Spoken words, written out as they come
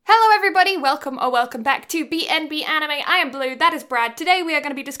everybody, welcome or welcome back to BNB Anime. I am Blue, that is Brad. Today we are going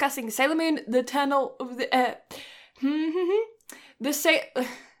to be discussing Sailor Moon, the Eternal...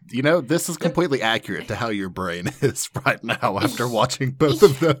 You know, this is completely accurate to how your brain is right now after watching both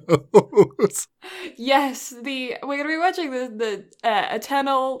of those. Yes, we're going to be watching the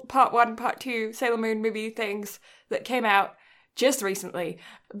Eternal Part 1, Part 2 Sailor Moon movie things that came out just recently.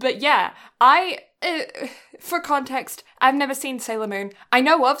 But yeah, for context, I've never seen Sailor Moon. I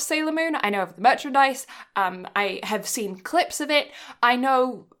know of Sailor Moon, I know of the merchandise, I have seen clips of it, I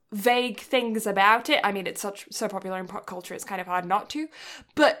know vague things about it. I mean, it's so popular in pop culture, it's kind of hard not to,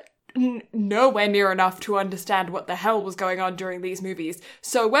 but nowhere near enough to understand what the hell was going on during these movies.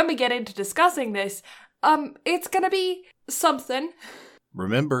 So when we get into discussing this, it's gonna be something.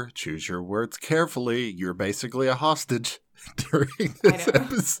 Remember, choose your words carefully. You're basically a hostage during this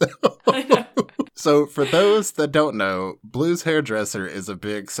episode. I know. So for those that don't know, Blue's hairdresser is a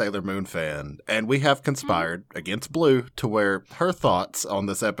big Sailor Moon fan, and we have conspired against Blue to where her thoughts on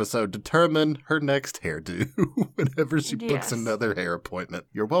this episode determine her next hairdo whenever she books another hair appointment.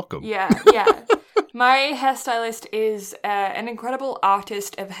 You're welcome. Yeah. My hairstylist is an incredible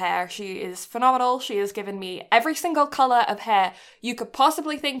artist of hair. She is phenomenal. She has given me every single color of hair you could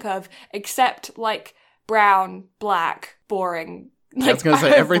possibly think of, except like brown, black, boring. Like, I was going to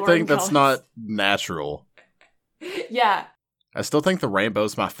say everything that's not natural. Yeah. I still think the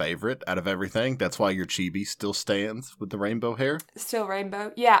rainbow's my favorite out of everything. That's why your chibi still stands with the rainbow hair. Still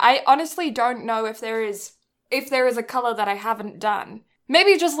rainbow. Yeah, I honestly don't know if there is a color that I haven't done.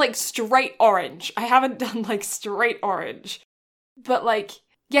 Maybe just like straight orange. I haven't done like straight orange. But like,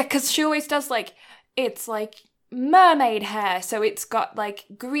 yeah, because she always does like, it's like mermaid hair, so it's got like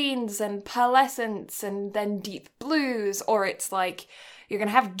greens and pearlescence and then deep blues, or it's like you're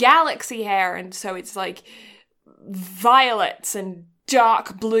gonna have galaxy hair, and so it's like violets and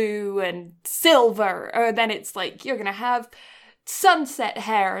dark blue and silver, or then it's like you're gonna have sunset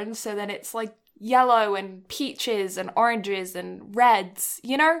hair, and so then it's like yellow and peaches and oranges and reds,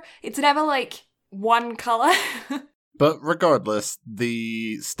 you know? It's never like one color. But regardless,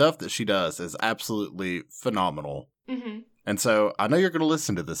 the stuff that she does is absolutely phenomenal. Mm-hmm. And so I know you're going to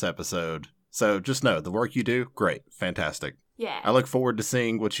listen to this episode. So just know the work you do, great, fantastic. Yeah. I look forward to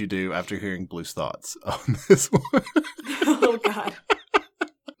seeing what you do after hearing Blue's thoughts on this one. Oh, God.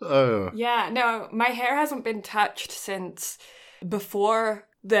 Oh. Yeah, no, my hair hasn't been touched since before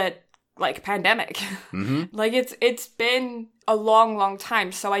the pandemic. Mm-hmm. Like it's been a long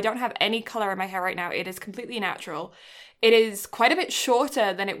time, so I don't have any color in my hair right now. It is completely natural. It is quite a bit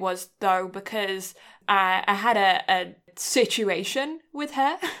shorter than it was though, because I had a situation with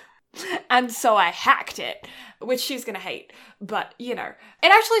hair and so I hacked it, which she's gonna hate, but you know,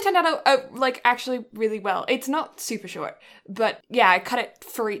 it actually turned out actually really well. It's not super short, but yeah, I cut it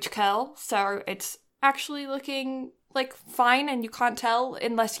for each curl, so it's actually looking like fine, and you can't tell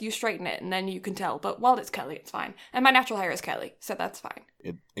unless you straighten it, and then you can tell. But while it's curly, it's fine. And my natural hair is curly, so that's fine.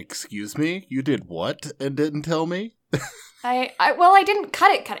 Excuse me? You did what and didn't tell me? I didn't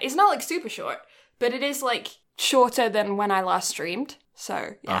cut it. It's not like super short, but it is like shorter than when I last streamed.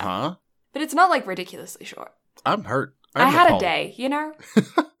 So yeah. Uh-huh. But it's not like ridiculously short. I'm hurt. I had a day, you know?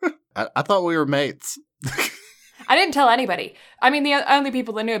 I thought we were mates. I didn't tell anybody. I mean, the only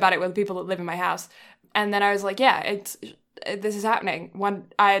people that knew about it were the people that live in my house. And then I was like, yeah, this is happening.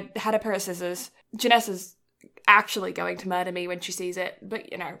 I had a pair of scissors. Janessa's actually going to murder me when she sees it.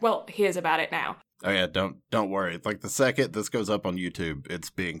 But, you know, well, here's about it now. Oh, yeah, don't worry. Like, the second this goes up on YouTube, it's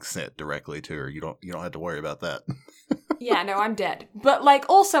being sent directly to her. You don't have to worry about that. Yeah, no, I'm dead. But, like,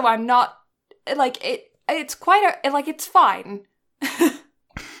 also, I'm not, like, it's quite it's fine.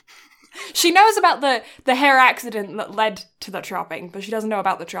 She knows about the hair accident that led to the chopping, but she doesn't know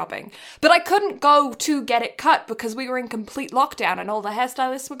about the chopping. But I couldn't go to get it cut because we were in complete lockdown and all the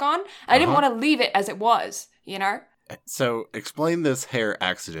hairstylists were gone. I didn't want to leave it as it was, you know? So explain this hair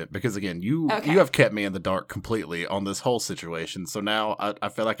accident, because again, you have kept me in the dark completely on this whole situation. So now I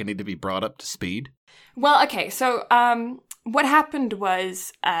feel like I need to be brought up to speed. Well, okay, so what happened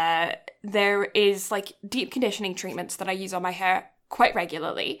was there is like deep conditioning treatments that I use on my hair quite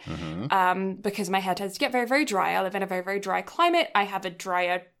regularly, because my hair tends to get very, very dry. I live in a very, very dry climate. I have a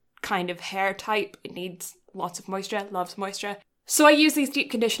drier kind of hair type. It needs lots of moisture, loves moisture. So I use these deep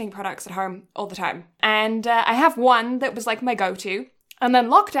conditioning products at home all the time. And I have one that was like my go-to. And then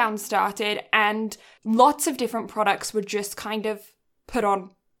lockdown started and lots of different products were just kind of put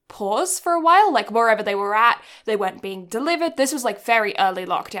on pause for a while. Like wherever they were at, they weren't being delivered. This was like very early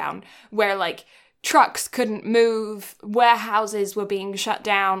lockdown where like trucks couldn't move, warehouses were being shut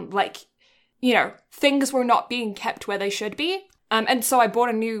down, like, you know, things were not being kept where they should be. And so I bought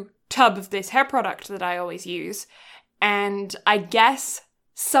a new tub of this hair product that I always use. And I guess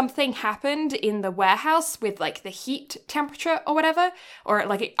something happened in the warehouse with like the heat temperature or whatever, or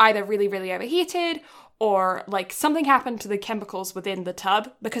like it either really, really overheated, or like something happened to the chemicals within the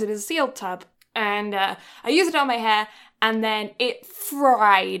tub because it was a sealed tub. And I used it on my hair, and then it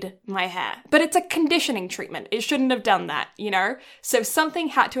fried my hair. But it's a conditioning treatment. It shouldn't have done that, you know? So something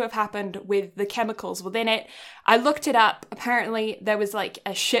had to have happened with the chemicals within it. I looked it up. Apparently, there was like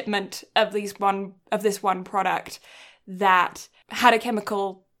a shipment of this one product that had a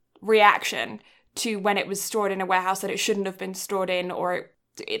chemical reaction to when it was stored in a warehouse that it shouldn't have been stored in, or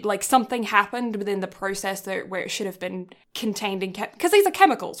it like something happened within the process where it should have been contained in because these are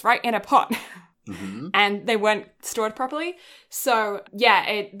chemicals, right, in a pot. Mm-hmm. And they weren't stored properly. So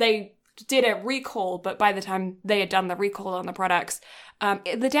yeah, they did a recall, but by the time they had done the recall on the products,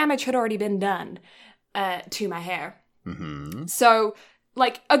 the damage had already been done to my hair. Mm-hmm. So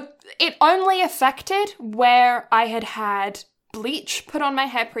like it only affected where I had bleach put on my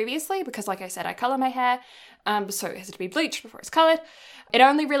hair previously, because like I said, I color my hair, so it has to be bleached before it's colored. It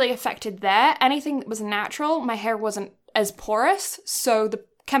only really affected there. Anything that was natural, my hair wasn't as porous, so the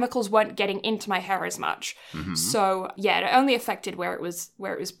chemicals weren't getting into my hair as much. Mm-hmm. So yeah, it only affected where it was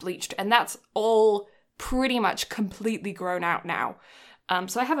bleached, and that's all pretty much completely grown out now.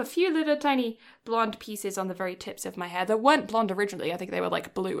 So I have a few little tiny blonde pieces on the very tips of my hair that weren't blonde originally. I think they were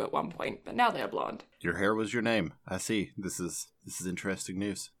like blue at one point, but now they're blonde. Your hair was your name. I see. This is interesting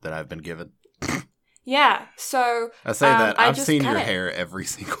news that I've been given. Yeah, so I say that I've just seen cut your it. hair every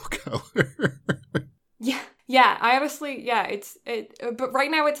single color. Yeah, I honestly, but right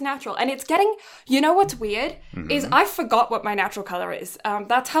now it's natural. And it's getting, you know what's weird? Is I forgot what my natural color is.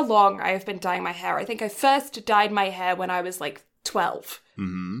 That's how long I have been dyeing my hair. I think I first dyed my hair when I was like 12.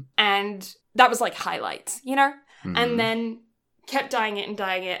 Mm-hmm. And that was like highlights, you know? Mm-hmm. And then kept dyeing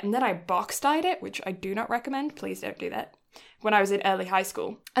it. And then I box dyed it, which I do not recommend. Please don't do that. When I was in early high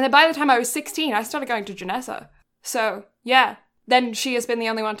school. And then by the time I was 16, I started going to Janessa. So, yeah. Then she has been the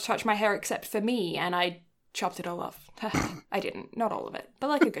only one to touch my hair except for me, and I chopped it all off. I didn't. Not all of it, but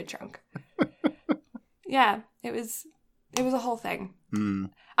like a good chunk. Yeah, it was a whole thing. Mm.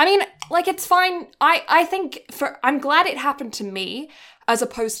 I mean, like, it's fine. I think I'm glad it happened to me as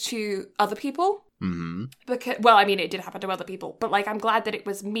opposed to other people. Mm-hmm. Because, well, I mean, it did happen to other people, but like, I'm glad that it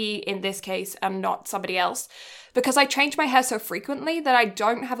was me in this case and not somebody else, because I change my hair so frequently that I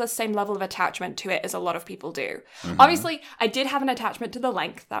don't have the same level of attachment to it as a lot of people do. Mm-hmm. Obviously, I did have an attachment to the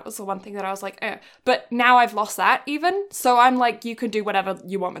length. That was the one thing that I was like, but now I've lost that even. So I'm like, you can do whatever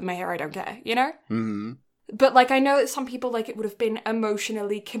you want with my hair. I don't care, you know? Mm-hmm. But like, I know that some people, like, it would have been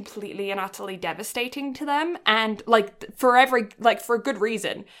emotionally completely and utterly devastating to them. And like, for a good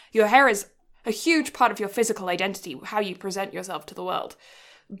reason. Your hair is a huge part of your physical identity, how you present yourself to the world.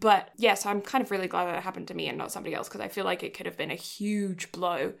 But yes, I'm kind of really glad that it happened to me and not somebody else, because I feel like it could have been a huge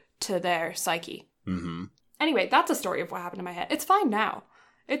blow to their psyche. Mm-hmm. Anyway, that's a story of what happened to my hair. It's fine now.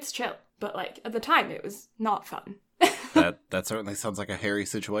 It's chill. But like, at the time, it was not fun. That certainly sounds like a hairy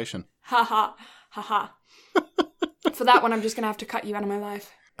situation. Ha ha. Ha ha. For that one, I'm just going to have to cut you out of my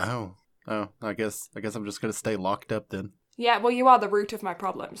life. Oh, I guess I'm just going to stay locked up then. Yeah, well, you are the root of my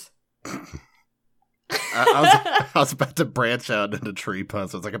problems. I was about to branch out into tree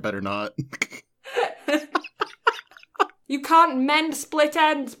puns. So I was like, I better not. You can't mend split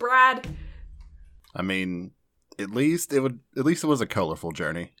ends, Brad. I mean, at least it was a colorful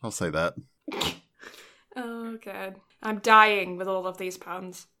journey. I'll say that. Oh, God. I'm dying with all of these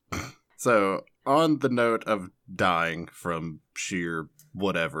puns. So, on the note of dying from sheer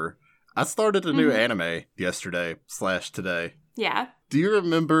whatever, I started a new anime yesterday/today. Yeah. Do you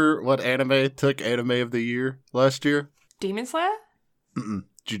remember what anime took Anime of the Year last year? Demon Slayer?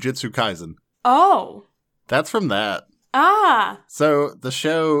 Jujutsu Kaisen. Oh. That's from that. Ah. So the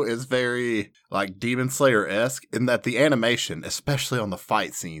show is very like Demon Slayer-esque in that the animation, especially on the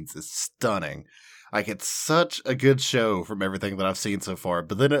fight scenes, is stunning. Like, it's such a good show from everything that I've seen so far,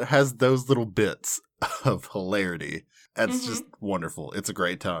 but then it has those little bits of hilarity. It's just wonderful. It's a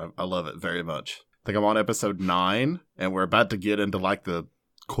great time. I love it very much. I think I'm on episode 9, and we're about to get into like the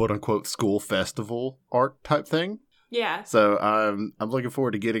quote-unquote school festival arc type thing. Yeah. So I'm looking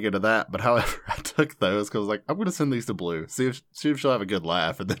forward to getting into that. But however, I took those because like, I'm going to send these to Blue, see if she'll have a good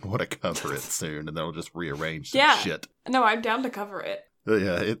laugh, and then want to cover it soon, and then I'll just rearrange some shit. No, I'm down to cover it.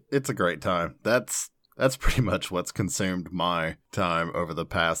 Yeah, it's a great time. That's pretty much what's consumed my time over the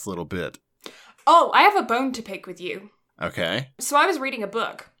past little bit. Oh, I have a bone to pick with you. Okay. So I was reading a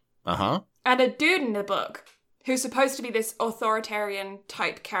book. Uh-huh. And a dude in the book, who's supposed to be this authoritarian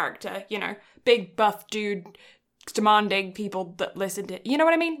type character, you know, big buff dude, demanding people that listen to, you know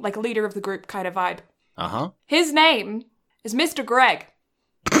what I mean? Like a leader of the group kind of vibe. Uh-huh. His name is Mr. Greg.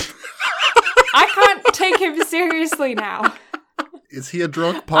 I can't take him seriously now. Is he a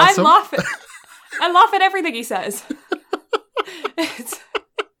drunk possum? I laugh at everything he says.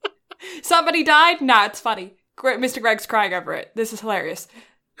 Somebody died? Nah, it's funny. Mr. Greg's crying over it. This is hilarious.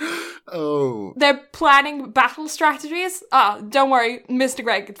 Oh. They're planning battle strategies? Oh, don't worry, Mr.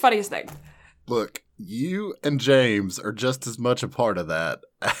 Greg, funniest thing. Look, you and James are just as much a part of that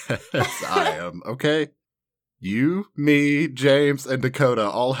as I am, okay? You, me, James, and Dakota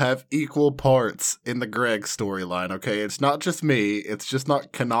all have equal parts in the Greg storyline, okay? It's not just me. It's just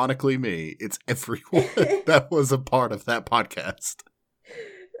not canonically me. It's everyone that was a part of that podcast.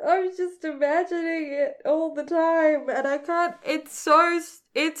 I'm just imagining it all the time, and I can't. It's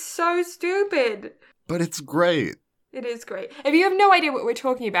so stupid. But it's great. It is great. If you have no idea what we're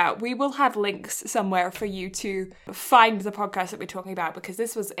talking about, we will have links somewhere for you to find the podcast that we're talking about, because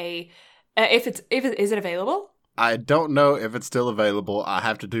this was a... is it available? I don't know if it's still available. I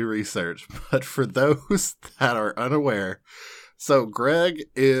have to do research. But for those that are unaware, so Greg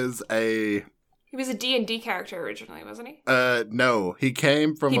is a... He was a D&D character originally, wasn't he? No. He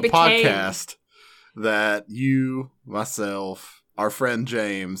came from a podcast that you, myself, our friend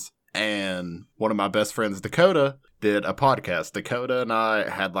James, and one of my best friends, Dakota, did a podcast. Dakota and I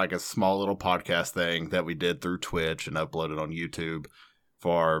had like a small little podcast thing that we did through Twitch and uploaded on YouTube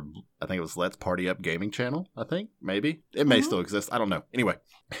for our, I think it was Let's Party Up gaming channel, I think, maybe. It may still exist. I don't know. Anyway,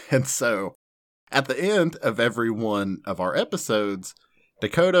 and so at the end of every one of our episodes,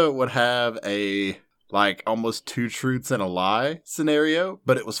 Dakota would have a, like, almost 2 truths and a lie scenario,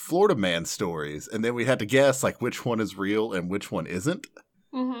 but it was Florida Man stories, and then we had to guess, like, which one is real and which one isn't.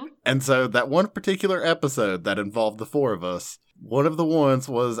 Mm-hmm. And so that one particular episode that involved the 4 of us, one of the ones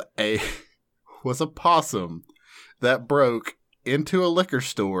was a possum that broke into a liquor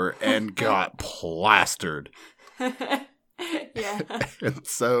store and got plastered. Yeah. And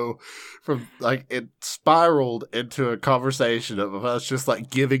so from like it spiraled into a conversation of us just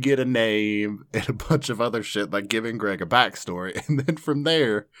like giving it a name and a bunch of other shit, like giving Greg a backstory. And then from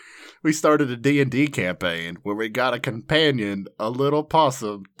there we started a D&D campaign where we got a companion, a little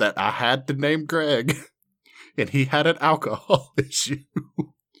possum that I had to name Greg, and he had an alcohol issue.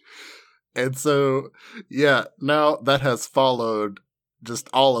 And so, yeah, now that has followed just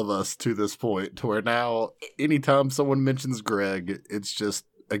all of us to this point, to where now anytime someone mentions Greg, it's just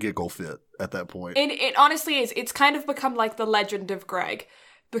a giggle fit at that point. It honestly is. It's kind of become like the legend of Greg,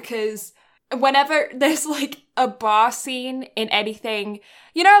 because whenever there's like a bar scene in anything,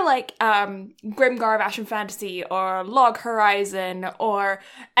 you know, like Grimgar of Ashen Fantasy or Log Horizon or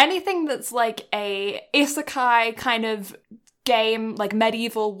anything that's like a isekai kind of game, like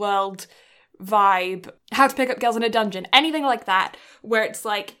medieval world vibe, How to Pick Up Girls in a Dungeon, anything like that, where it's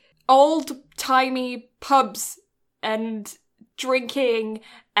like old-timey pubs and drinking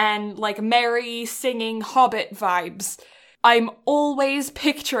and like merry singing hobbit vibes, I'm always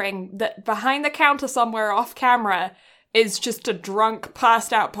picturing that behind the counter somewhere off camera is just a drunk,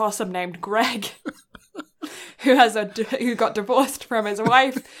 passed out possum named Greg who got divorced from his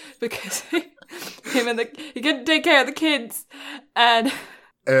wife because he couldn't take care of the kids, and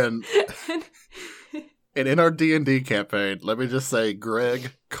in our D&D campaign, let me just say,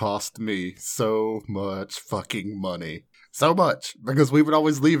 Greg cost me so much fucking money. So much, because we would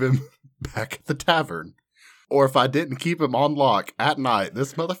always leave him back at the tavern. Or if I didn't keep him on lock at night,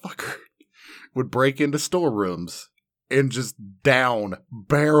 this motherfucker would break into storerooms and just down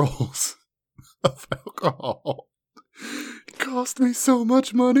barrels of alcohol. It cost me so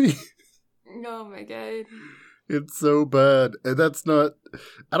much money. Oh my god. It's so bad. And that's not...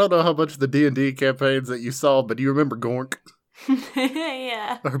 I don't know how much of the D&D campaigns that you saw, but do you remember Gork?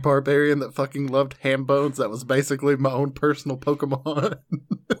 Yeah. Our barbarian that fucking loved ham bones. That was basically my own personal Pokemon.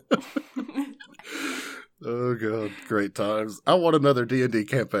 Oh god, great times. I want another D&D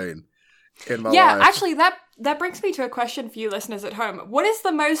campaign in my life. Yeah, actually, that brings me to a question for you listeners at home. What is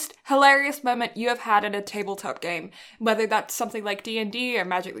the most hilarious moment you have had in a tabletop game? Whether that's something like D&D or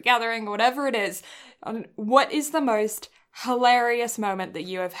Magic the Gathering or whatever it is. What is the most hilarious moment that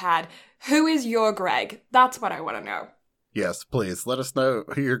you have had? Who is your Greg? That's what I want to know. Yes, please, let us know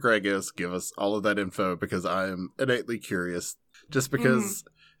who your Greg is. Give us all of that info, because I am innately curious. Just because,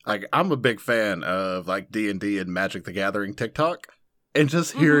 like, I'm a big fan of, like, D&D and Magic the Gathering TikTok. And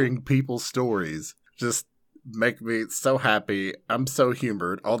just hearing people's stories just make me so happy. I'm so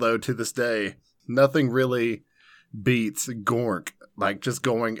humored. Although, to this day, nothing really beats Gork, like, just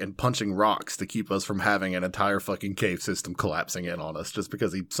going and punching rocks to keep us from having an entire fucking cave system collapsing in on us, just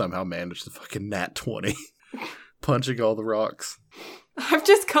because he somehow managed to fucking nat 20. punching all the rocks. I've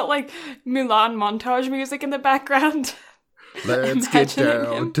just got like Mulan montage music in the background. Let's get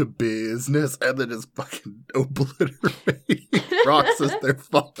down to business, and then just fucking obliterate rocks as they're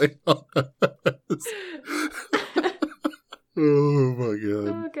falling on us. Oh my god.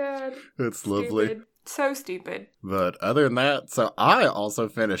 Oh god. That's Stupid. lovely. So stupid. But other than that, so I also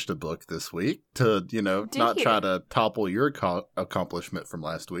finished a book this week to, not try to topple your accomplishment from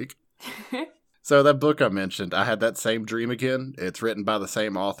last week. So that book I mentioned, I had that same dream again. It's written by the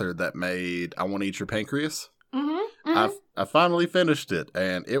same author that made I Want to Eat Your Pancreas. I finally finished it,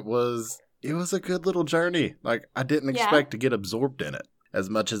 and it was a good little journey. Like, I didn't expect to get absorbed in it as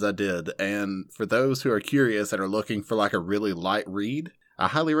much as I did. And for those who are curious and are looking for like a really light read, I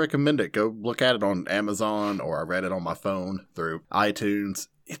highly recommend it. Go look at it on Amazon, or I read it on my phone through iTunes.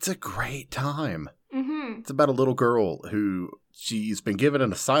 It's a great time. It's about a little girl who she's been given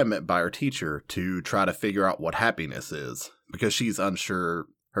an assignment by her teacher to try to figure out what happiness is, because she's unsure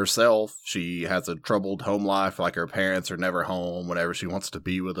herself. She has a troubled home life, like her parents are never home whenever she wants to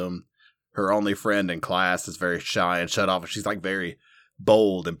be with them. Her only friend in class is very shy and shut off. She's like very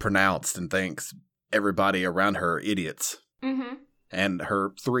bold and pronounced and thinks everybody around her are idiots. And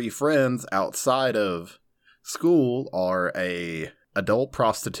her three friends outside of school are a adult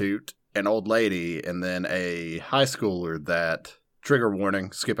prostitute, an old lady, and then a high schooler that, trigger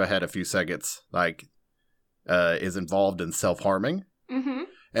warning, skip ahead a few seconds, is involved in self-harming.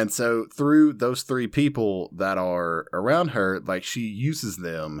 And so through those three people that are around her, she uses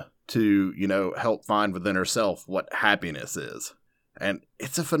them to, help find within herself what happiness is. And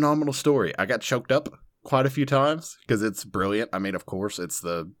it's a phenomenal story. I got choked up quite a few times because it's brilliant. I mean, of course, it's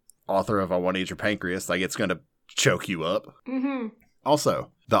the author of I Want to Eat Your Pancreas. It's going to choke you up.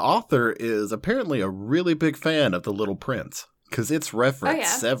 Also, the author is apparently a really big fan of The Little Prince, because it's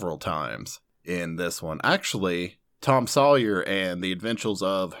referenced several times in this one. Actually, Tom Sawyer and the adventures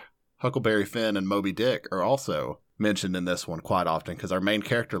of Huckleberry Finn and Moby Dick are also mentioned in this one quite often, because our main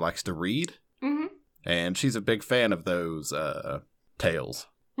character likes to read, and she's a big fan of those tales.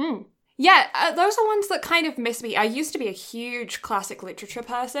 Yeah, those are ones that kind of miss me. I used to be a huge classic literature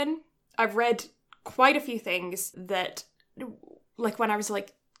person. I've read quite a few things that, when I was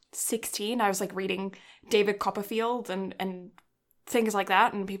 16, I was reading David Copperfield and things like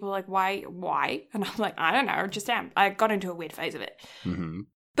that, and people were like, why? And I'm like, I don't know, I just am. I got into a weird phase of it.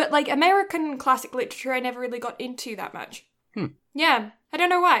 But American classic literature, I never really got into that much. Yeah, I don't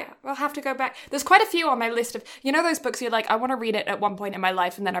know why. I'll have to go back. There's quite a few on my list of, those books you're like, I want to read it at one point in my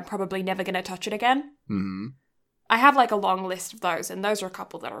life, and then I'm probably never going to touch it again. I have a long list of those, and those are a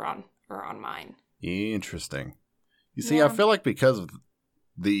couple that are on mine. Interesting. You see, I feel like because of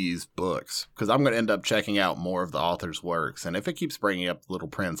these books, because I'm going to end up checking out more of the author's works, and if it keeps bringing up Little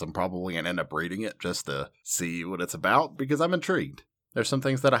Prince, I'm probably going to end up reading it just to see what it's about, because I'm intrigued. There's some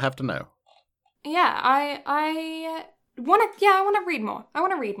things that I have to know. Yeah, I want to read more. I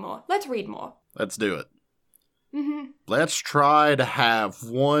want to read more. Let's read more. Let's do it. Let's try to have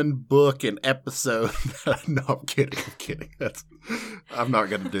one book an episode. No, I'm kidding. I'm not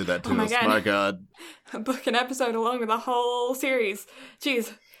going to do that to us. God. My God. A book an episode along with the whole series.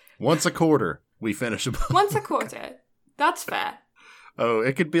 Jeez. Once a quarter, we finish a book. Once a quarter. That's fair. Oh,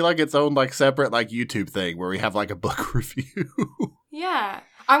 it could be its own separate YouTube thing where we have a book review. Yeah.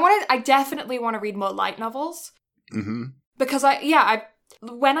 I definitely want to read more light novels. Because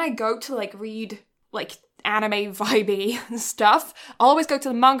when I go to read anime vibey stuff, I'll always go to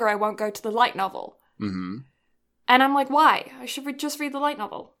the manga, I won't go to the light novel. And I'm like, why? I should just read the light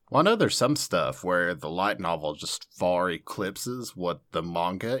novel. Well, I know there's some stuff where the light novel just far eclipses what the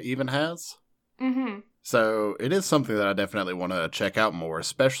manga even has. So it is something that I definitely want to check out more,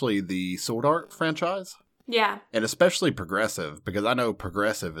 especially the Sword Art franchise. Yeah. And especially Progressive, because I know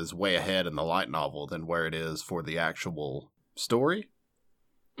Progressive is way ahead in the light novel than where it is for the actual story.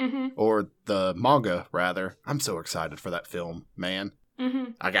 Or the manga, rather. I'm so excited for that film, man.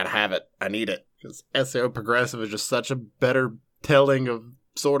 I gotta have it. I need it. Because SAO Progressive is just such a better telling of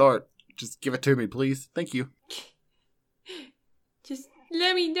Sword Art. Just give it to me, please. Thank you. Just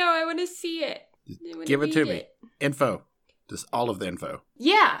let me know. I want to see it. Give it to me. Info. Just all of the info.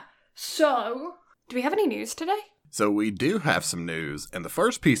 Yeah. So, do we have any news today? So we do have some news. And the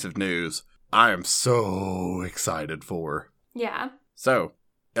first piece of news I am so excited for. Yeah. So,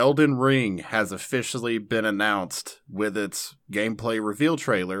 Elden Ring has officially been announced with its gameplay reveal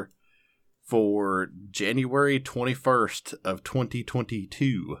trailer for January 21st of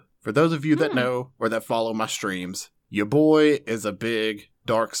 2022. For those of you that know or that follow my streams, your boy is a big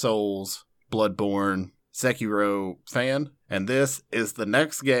Dark Souls, Bloodborne, Sekiro fan, and this is the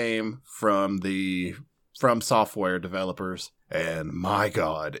next game from the from Software developers, and my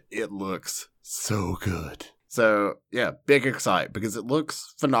god, it looks so good. So, yeah, big excite because it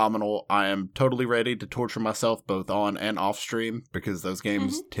looks phenomenal. I am totally ready to torture myself both on and off stream because those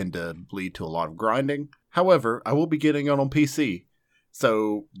games tend to lead to a lot of grinding. However, I will be getting it on PC,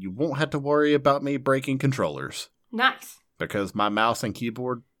 so you won't have to worry about me breaking controllers. Nice. Because my mouse and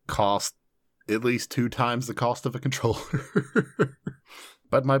keyboard cost at least 2 times the cost of a controller.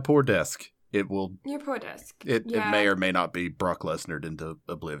 But my poor desk, it will... Your poor desk. It may or may not be Brock Lesnar into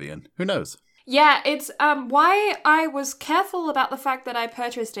oblivion. Who knows? Yeah, it's why I was careful about the fact that I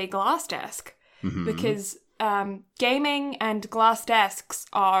purchased a glass desk. Because gaming and glass desks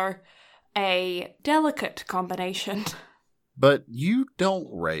are a delicate combination. But you don't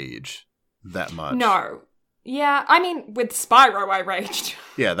rage that much. No. Yeah, I mean, with Spyro I raged.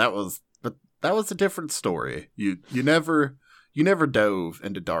 Yeah, that was a different story. You never dove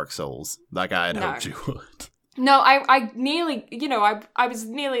into Dark Souls like I had hoped you would. No, I nearly, I was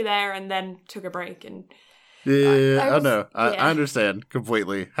nearly there and then took a break and... Yeah, I understand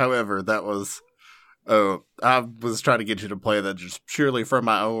completely. However, that was... Oh, I was trying to get you to play that just purely for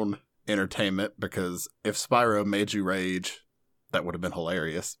my own entertainment, because if Spyro made you rage, that would have been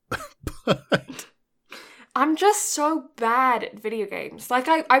hilarious. But... I'm just so bad at video games. Like,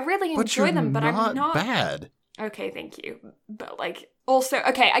 I really enjoy them, but I'm not... bad. Okay, thank you. But, also,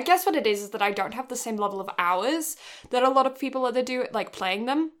 okay, I guess what it is that I don't have the same level of hours that a lot of people other do at, playing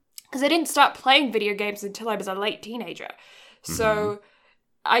them. Because I didn't start playing video games until I was a late teenager. So,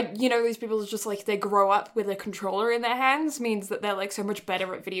 these people just, they grow up with a controller in their hands means that they're, so much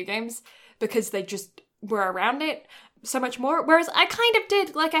better at video games because they just were around it so much more. Whereas I kind of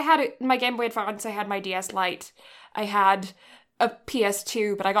did, I had my Game Boy Advance, I had my DS Lite, I had a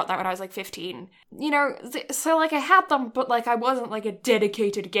PS2, but I got that when I was 15. So I had them, but I wasn't a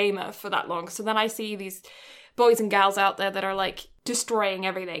dedicated gamer for that long. So then I see these boys and gals out there that are destroying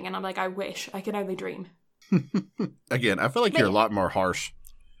everything, and I'm I wish. I can only dream. Again, I feel like you're a lot more harsh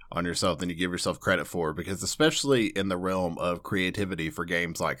on yourself than you give yourself credit for, because especially in the realm of creativity for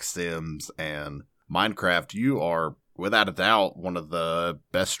games like Sims and Minecraft, you are without a doubt one of the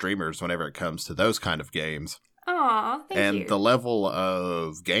best streamers whenever it comes to those kind of games. Aw, thank you. And the level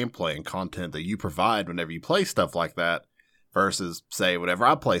of gameplay and content that you provide whenever you play stuff like that versus, say, whenever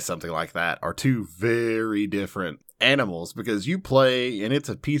I play something like that are two very different animals, because you play and it's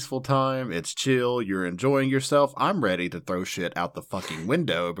a peaceful time, it's chill, you're enjoying yourself. I'm ready to throw shit out the fucking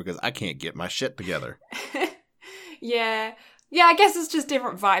window because I can't get my shit together. Yeah, I guess it's just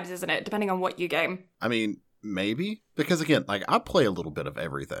different vibes, isn't it? Depending on what you game. I mean, maybe. Because again, I play a little bit of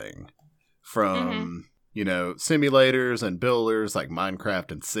everything. From... simulators and builders like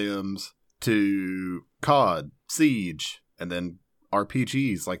Minecraft and Sims, to COD, Siege, and then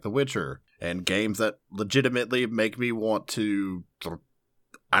RPGs like The Witcher, and games that legitimately make me want to,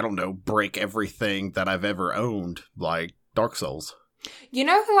 break everything that I've ever owned, like Dark Souls. You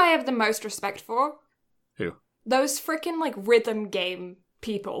know who I have the most respect for? Who? Those freaking, rhythm game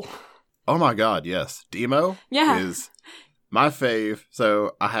people. Oh my god, yes. Demo is... my fave.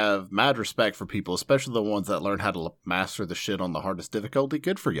 So I have mad respect for people, especially the ones that learn how to master the shit on the hardest difficulty.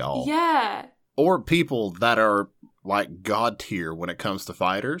 Good for y'all. Yeah. Or people that are god tier when it comes to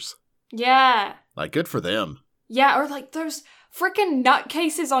fighters. Yeah. Good for them. Yeah, or those freaking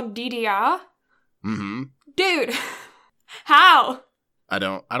nutcases on DDR. Mm-hmm. Dude. How? I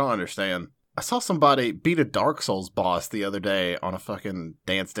don't understand. I saw somebody beat a Dark Souls boss the other day on a fucking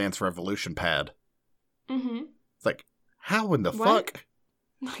Dance Dance Revolution pad. Mm-hmm. It's how in the fuck?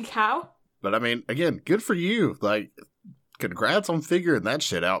 How? But I mean, again, good for you. Congrats on figuring that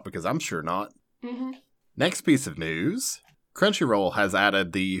shit out, because I'm sure not. Mm-hmm. Next piece of news. Crunchyroll has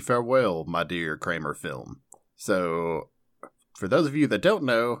added the Farewell, My Dear Kramer film. So, for those of you that don't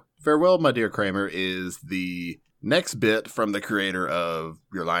know, Farewell, My Dear Kramer is the next bit from the creator of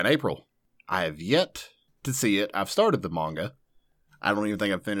Your Lie in April. I have yet to see it. I've started the manga. I don't even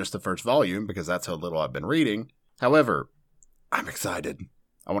think I've finished the first volume, because that's how little I've been reading. However, I'm excited.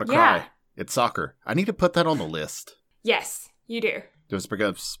 I want to cry. It's soccer. I need to put that on the list. Yes, you do. Just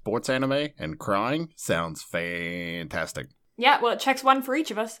because sports anime and crying sounds fantastic. Yeah, well, it checks one for each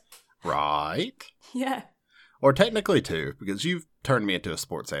of us. Right? Yeah. Or technically two, because you've turned me into a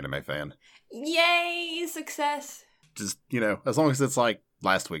sports anime fan. Yay, success. Just, as long as it's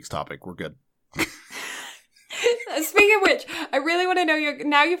last week's topic, we're good. Speaking of which, I really want to know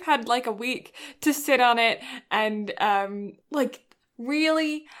now you've had a week to sit on it and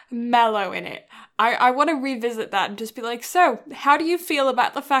really mellow in it. I want to revisit that and just be so how do you feel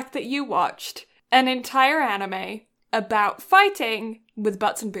about the fact that you watched an entire anime about fighting with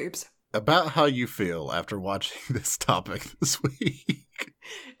butts and boobs? about how you feel after watching this topic this week.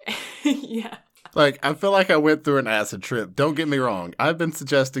 Yeah. Like, I feel like I went through an acid trip. Don't get me wrong. I've been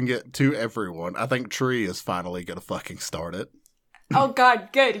suggesting it to everyone. I think Tree is finally going to fucking start it. Oh, God,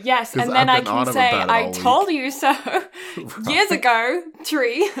 good. Yes. And then I can say, I told you so years ago,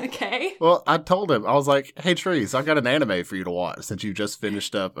 Tree. Okay. Well, I told him, I was like, hey, Tree, so I got an anime for you to watch since you just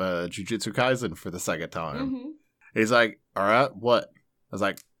finished up Jujutsu Kaisen for the second time. Mm-hmm. He's like, all right, what? I was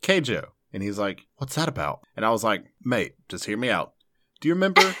like, Keijo. And he's like, what's that about? And I was like, mate, just hear me out. Do you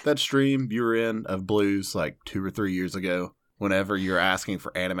remember that stream you were in of Blues like 2 or 3 years ago? Whenever you're asking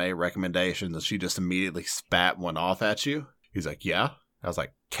for anime recommendations and she just immediately spat one off at you? He's like, yeah. I was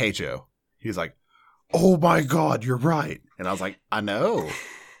like, Keijo. He's like, oh my God, you're right. And I was like, I know.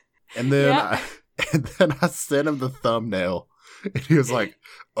 And then, I sent him the thumbnail. And he was like,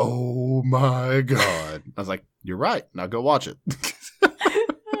 oh my God. I was like, you're right. Now go watch it.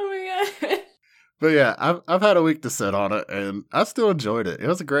 But yeah, I've had a week to sit on it, and I still enjoyed it. It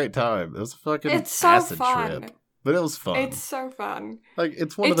was a great time. It was a fucking acid trip. But it was fun. It's so fun. Like,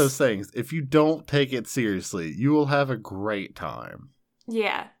 it's one of those things. If you don't take it seriously, you will have a great time.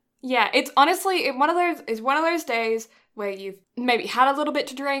 Yeah. Yeah, it's honestly one of those days where you've maybe had a little bit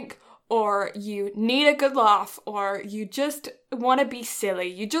to drink, or you need a good laugh, or you just want to be silly.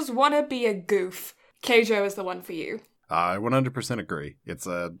 You just want to be a goof. Keijo is the one for you. I 100% agree. It's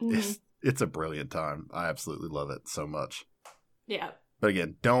a brilliant time. I absolutely love it so much. Yeah. But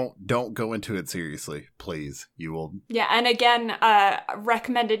again, don't go into it seriously, please. You will. Yeah, and again,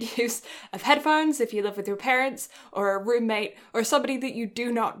 recommended use of headphones if you live with your parents or a roommate or somebody that you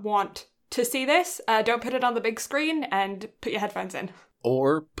do not want to see this. Don't put it on the big screen and put your headphones in.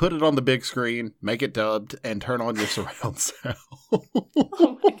 Or put it on the big screen, make it dubbed, and turn on your surround sound.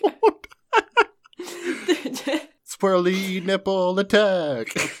 Oh my God. Swirly nipple attack.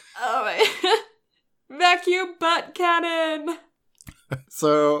 Oh my. Vacuum butt cannon.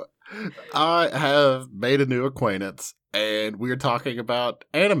 So, I have made a new acquaintance, and we're talking about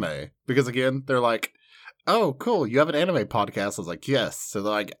anime. Because again, they're like, oh, cool, you have an anime podcast? I was like, yes. So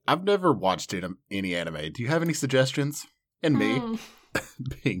they're like, I've never watched any anime. Do you have any suggestions? And me,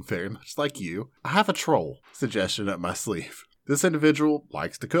 being very much like you, I have a troll suggestion up my sleeve. This individual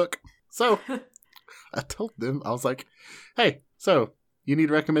likes to cook. So, I told them, I was like, hey, so, you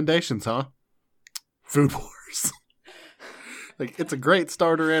need recommendations, huh? Food Wars. Like, it's a great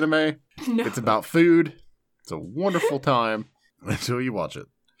starter anime. No. It's about food. It's a wonderful time until you watch it.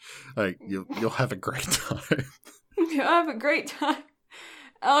 Like, you'll have a great time. You'll have a great time.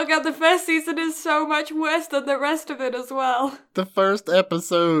 Oh God, the first season is so much worse than the rest of it as well. The first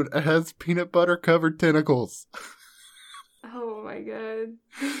episode has peanut butter covered tentacles. Oh my God.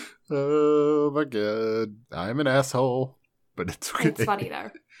 Oh my God. I'm an asshole. But it's okay. It's funny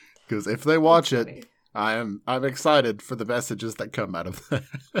though. Because if they watch it, I'm excited for the messages that come out of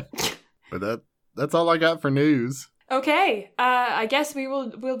that. But that's all I got for news. Okay. I guess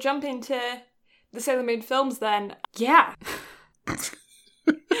we'll jump into the Sailor Moon films then. Yeah.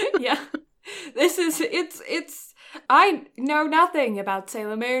 Yeah. It's I know nothing about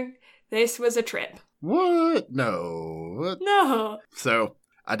Sailor Moon. This was a trip. What? No. What? No. So,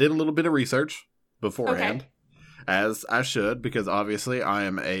 I did a little bit of research beforehand. Okay. As I should, because obviously I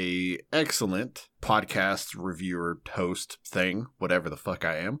am a excellent podcast reviewer, host thing, whatever the fuck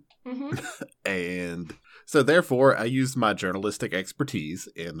I am. Mm-hmm. And so therefore, I used my journalistic expertise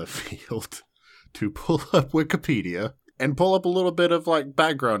in the field to pull up Wikipedia and pull up a little bit of like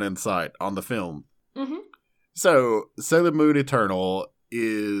background insight on the film. Mm-hmm. So, Sailor Moon Eternal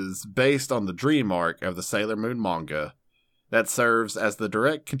is based on the dream arc of the Sailor Moon manga that serves as the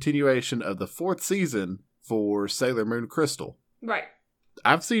direct continuation of the 4th season for Sailor Moon Crystal. Right.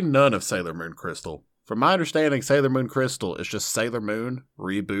 I've seen none of Sailor Moon Crystal. From my understanding, Sailor Moon Crystal is just Sailor Moon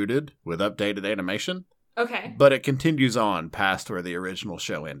rebooted with updated animation. Okay. But it continues on past where the original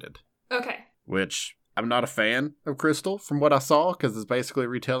show ended. Okay. Which, I'm not a fan of Crystal from what I saw, because it's basically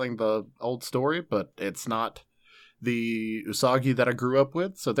retelling the old story, but it's not the Usagi that I grew up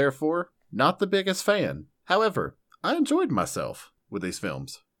with, so therefore, not the biggest fan. However, I enjoyed myself with these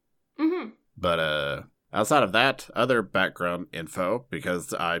films. Mm-hmm. But, outside of that, other background info,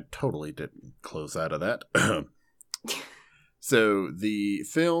 because I totally didn't close out of that. So, the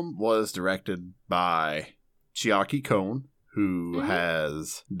film was directed by Chiaki Kon, who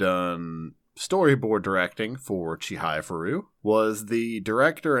has done storyboard directing for Chihaya Furu, was the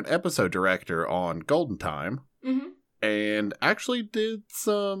director and episode director on Golden Time, and actually did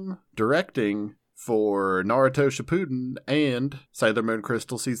some directing for Naruto Shippuden and Sailor Moon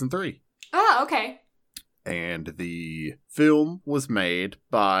Crystal Season 3. Ah, okay. And the film was made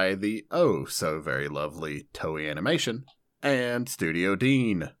by the oh so very lovely Toei Animation and Studio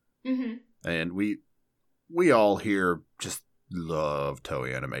Dean. Mm-hmm. And we all here just love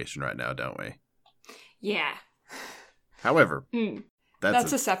Toei Animation right now, don't we? Yeah. However,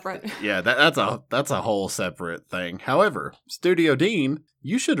 that's a separate. Yeah, that's a whole separate thing. However, Studio Dean,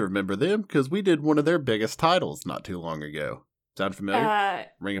 you should remember them because we did one of their biggest titles not too long ago. Sound familiar?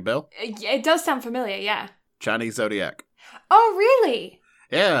 Ring a bell? It does sound familiar, yeah. Chinese Zodiac. Oh, really?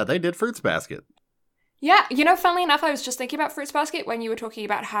 Yeah, they did Fruits Basket. Yeah, funnily enough, I was just thinking about Fruits Basket when you were talking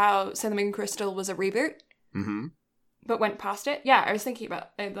about how Sailor Moon Crystal was a reboot. Mm-hmm. But went past it. Yeah, I was thinking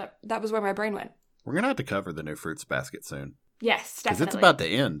about that. That was where my brain went. We're going to have to cover the new Fruits Basket soon. Yes, definitely. Because it's about to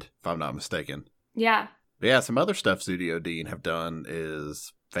end, if I'm not mistaken. Yeah. But yeah, some other stuff Studio Dean have done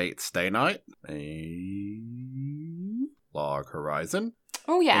is Fate Stay Night, Log Horizon.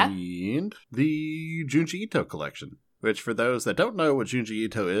 Oh, yeah. And the Junji Ito collection, which for those that don't know what Junji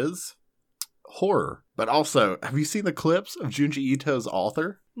Ito is, horror. But also, have you seen the clips of Junji Ito's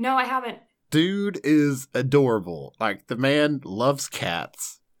author? No, I haven't. Dude is adorable. Like, the man loves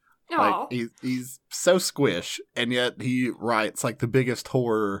cats. Aww. Like, he's so squish, and yet he writes, like, the biggest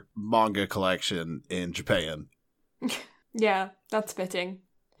horror manga collection in Japan. Yeah, that's fitting.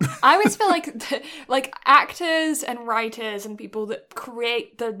 I always feel like actors and writers and people that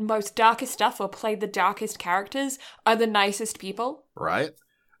create the most darkest stuff or play the darkest characters are the nicest people. Right?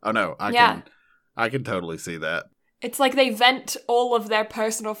 Oh, no, I can totally see that. It's like they vent all of their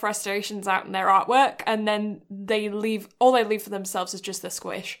personal frustrations out in their artwork, and then all they leave for themselves is just the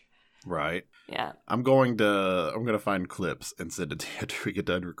squish. Right. Yeah. I'm going to find clips and send it to you after we get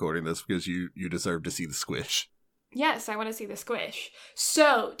done recording this because you deserve to see the squish. Yes, I want to see the squish.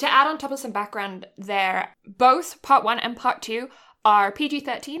 So, to add on top of some background there, both Part 1 and Part 2 are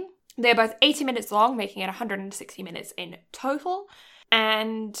PG-13. They're both 80 minutes long, making it 160 minutes in total.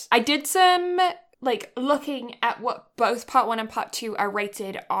 And I did some, looking at what both Part 1 and Part 2 are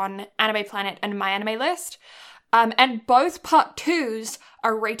rated on Anime Planet and My Anime List. And both Part 2s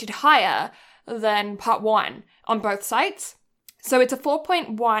are rated higher than Part 1 on both sites. So it's a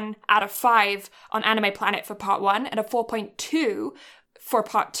 4.1 out of 5 on Anime Planet for Part 1 and a 4.2 for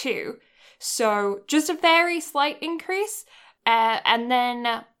Part 2. So just a very slight increase. And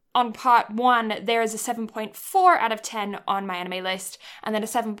then on Part 1, there is a 7.4 out of 10 on My Anime List, and then a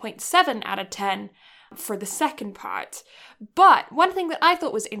 7.7 out of 10 for the second part. But one thing that I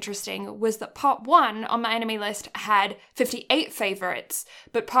thought was interesting was that Part 1 on My Anime List had 58 favorites,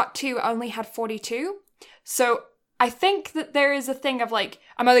 but Part 2 only had 42. So I think that there is a thing of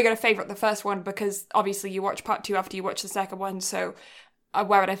I'm only going to favorite the first one because obviously you watch Part 2 after you watch the second one, so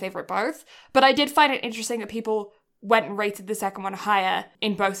why would I favorite both? But I did find it interesting that people went and rated the second one higher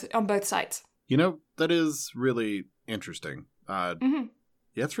on both sites. That is really interesting. Yeah,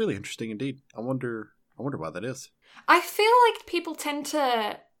 it's really interesting indeed. I wonder why that is. I feel like people tend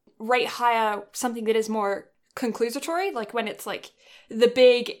to rate higher something that is more conclusatory, like when it's the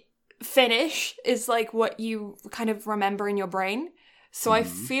big finish is what you kind of remember in your brain. So I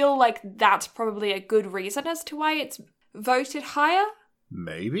feel like that's probably a good reason as to why it's voted higher.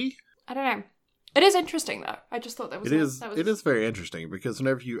 Maybe? I don't know. It is interesting though. I just thought that was it is very interesting because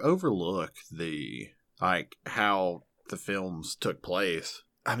whenever you overlook the how the films took place,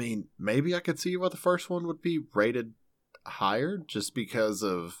 I mean, maybe I could see why the first one would be rated higher just because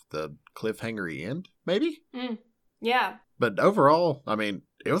of the cliffhanger end, maybe? Yeah. But overall, I mean,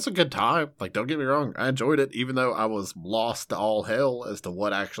 it was a good time. Don't get me wrong. I enjoyed it, even though I was lost to all hell as to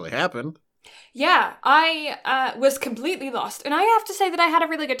what actually happened. Yeah, I was completely lost. And I have to say that I had a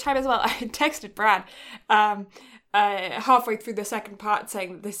really good time as well. I texted Brad halfway through the second part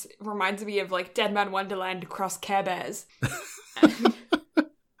saying that this reminds me of Dead Man Wonderland cross Care Bears.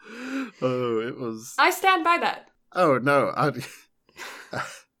 Oh, it was... I stand by that. Oh, no.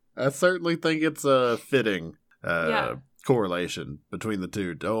 I certainly think it's a fitting correlation between the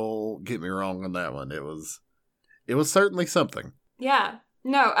two. Don't get me wrong on that one. It was certainly something. Yeah.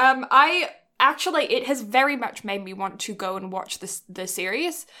 No, it has very much made me want to go and watch the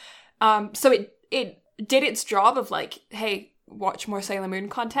series. So it did its job of hey, watch more Sailor Moon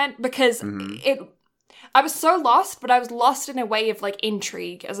content because I was so lost, but I was lost in a way of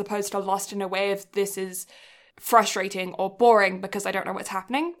intrigue as opposed to lost in a way of this is frustrating or boring because I don't know what's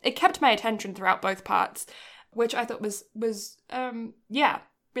happening. It kept my attention throughout both parts, which I thought was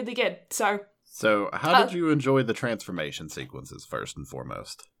really good. So how did you enjoy the transformation sequences first and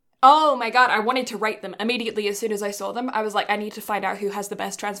foremost? Oh my god, I wanted to rate them immediately as soon as I saw them. I was I need to find out who has the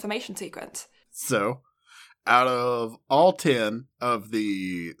best transformation sequence. So, out of all 10 of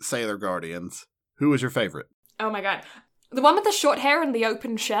the Sailor Guardians, Who was your favorite? Oh my god. The one with the short hair and the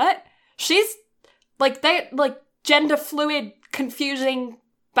open shirt? She's, like, gender fluid, confusing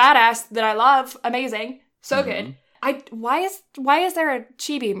badass that I love. Amazing. So good. Why is there a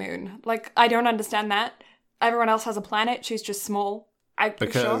chibi moon? Like, I don't understand that. Everyone else has a planet. She's just small.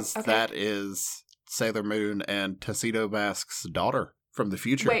 Because sure? Okay. that is Sailor Moon and Tuxedo Mask's daughter from the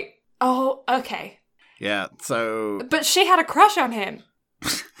future. Wait. Oh, okay. Yeah, so... But she had a crush on him.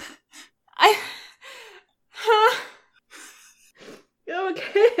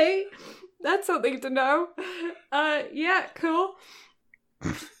 Okay. That's something to know. Yeah, cool.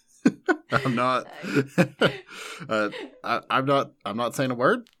 I'm not... I'm not saying a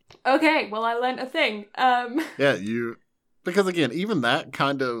word. Okay, well, I learned a thing. Yeah, because again, even that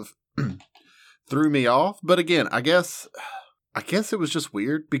kind of threw me off. But again, I guess it was just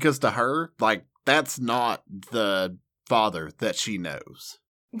weird because to her, like, that's not the father that she knows.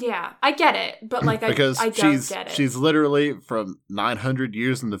 Yeah, I get it, but like, because I don't get it. She's literally from 900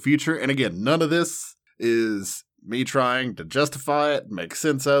 years in the future, and again, none of this is me trying to justify it, make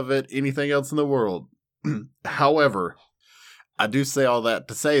sense of it, anything else in the world. However, I do say all that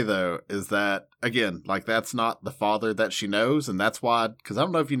to say, though, is that, again, like, that's not the father that she knows, and that's why, because I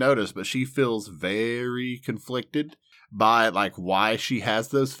don't know if you noticed, but she feels very conflicted by, like, why she has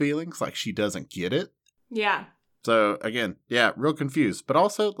those feelings, like, she doesn't get it. Yeah. So, again, yeah, real confused. But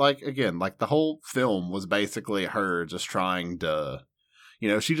also, like, again, like, the whole film was basically her just trying to,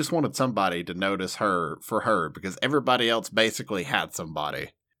 she just wanted somebody to notice her for her, because everybody else basically had somebody.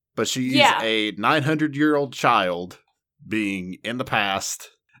 But she's a 900-year-old child being in the past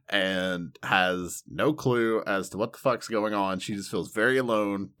and has no clue as to what the fuck's going on. She just feels very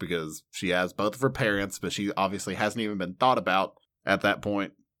alone because she has both of her parents, but she obviously hasn't even been thought about at that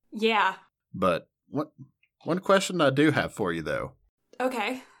point. Yeah. But one question I do have for you, though.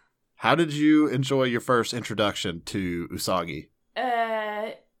 Okay. How did you enjoy your first introduction to Usagi?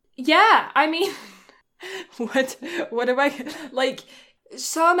 Yeah, I mean, what am I, like,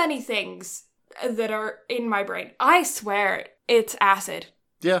 so many things that are in my brain. I swear it's acid.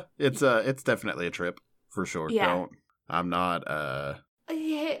 Yeah, it's definitely a trip for sure. Yeah. I'm not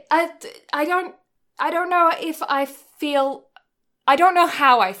Yeah, I don't know if I feel. I don't know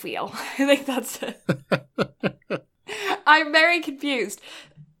how I feel. I think that's it. I'm very confused.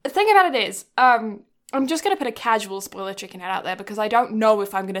 The thing about it is, I'm just going to put a casual spoiler chicken hat out there because I don't know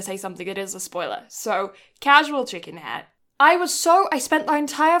if I'm going to say something that is a spoiler. So, casual chicken hat. I spent the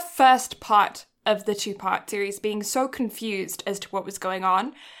entire first part of the 2-part series being so confused as to what was going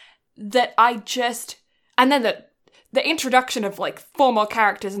on that and then the introduction of, like, 4 more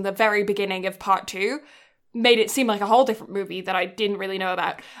characters in the very beginning of part 2 made it seem like a whole different movie that I didn't really know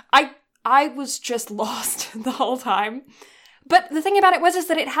about. I was just lost the whole time. But the thing about it is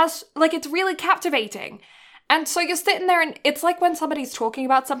that it has, like, it's really captivating. And so you're sitting there and it's like when somebody's talking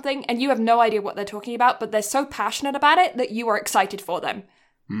about something and you have no idea what they're talking about, but they're so passionate about it that you are excited for them.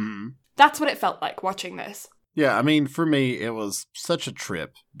 Mm-hmm. That's what it felt like watching this. Yeah, I mean, for me, it was such a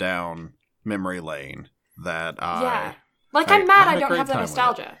trip down memory lane that Yeah. Like, I'm mad I don't have the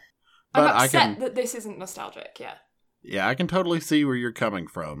nostalgia. I'm But upset that this isn't nostalgic, yeah. Yeah, I can totally see where you're coming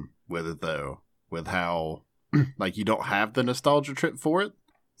from with it, though. With how, like, you don't have the nostalgia trip for it.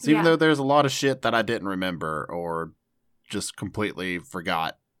 So even though there's a lot of shit that I didn't remember or just completely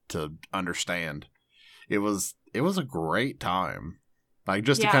forgot to understand, it was a great time. Like,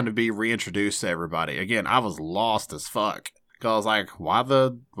 just to kind of be reintroduced to everybody. Again, I was lost as fuck. Because, like, why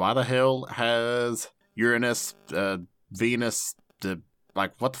the hell has Uranus, Venus,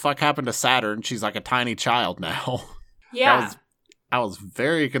 like, what the fuck happened to Saturn? She's like a tiny child now. Yeah. I was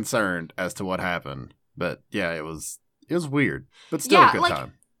very concerned as to what happened. But yeah, it was weird. But still a good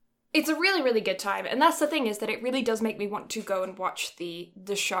time. It's a really, really good time. And that's the thing, is that it really does make me want to go and watch the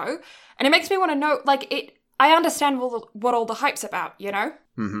show. And it makes me want to know, like, I understand what all the hype's about, you know?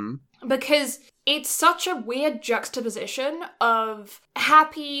 Mm-hmm. Because it's such a weird juxtaposition of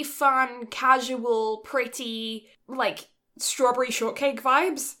happy, fun, casual, pretty, like, strawberry shortcake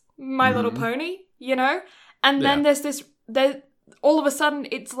vibes, My Little Pony, you know? And then there's all of a sudden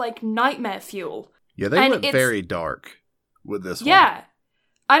it's like nightmare fuel. Yeah, they went very dark with this one. Yeah.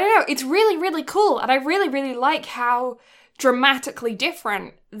 I don't know, it's really, really cool, and I really, really like how dramatically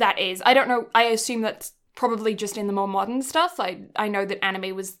different that is. I don't know, I assume that's probably just in the more modern stuff. I know that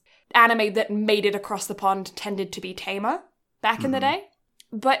anime that made it across the pond tended to be tamer back in the day.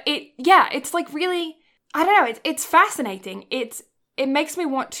 But it's like really, I don't know, it's fascinating. It makes me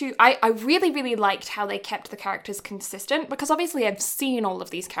want to, I really, really liked how they kept the characters consistent, because obviously I've seen all of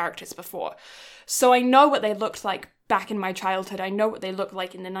these characters before. So I know what they looked like back in my childhood. I know what they looked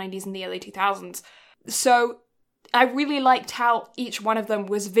like in the 90s and the early 2000s. So I really liked how each one of them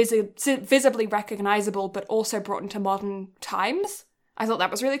was visibly recognizable, but also brought into modern times. I thought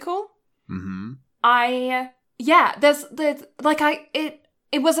that was really cool. Mm-hmm.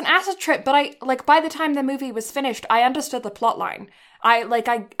 It was an acid trip, but by the time the movie was finished, I understood the plot line.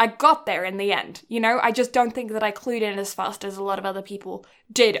 I got there in the end, you know? I just don't think that I clued in as fast as a lot of other people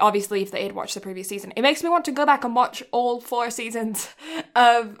did, obviously, if they had watched the previous season. It makes me want to go back and watch all 4 seasons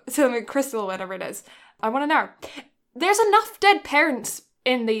of Cinnamon Crystal, whatever it is. I want to know. There's enough dead parents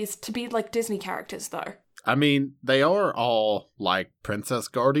in these to be, like, Disney characters, though. I mean, they are all, like, princess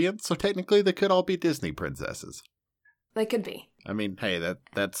guardians, so technically they could all be Disney princesses. They could be. I mean, hey,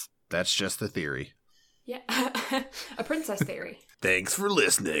 that's just the theory. Yeah, a princess theory. Thanks for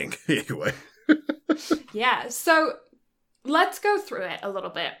listening. Anyway. Yeah, so let's go through it a little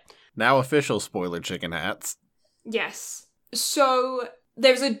bit. Now official spoiler chicken hats. Yes. So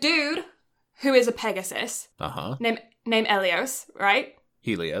there's a dude who is a Pegasus. Uh-huh. Named Helios, right?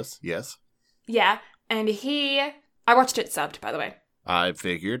 Helios, yes. Yeah, and I watched it subbed, by the way. I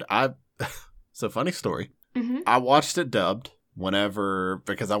figured. It's a funny story. Mm-hmm. I watched it dubbed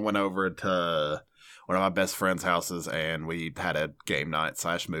because I went over to one of my best friend's houses and we had a game night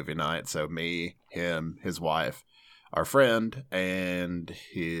 / movie night. So me, him, his wife, our friend, and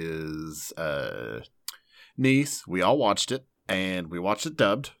his niece, we all watched it, and we watched it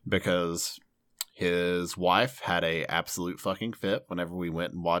dubbed because his wife had a absolute fucking fit whenever we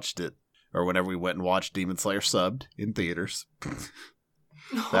went and watched it, or whenever we went and watched Demon Slayer subbed in theaters.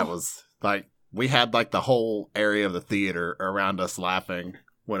 That was like, we had like the whole area of the theater around us laughing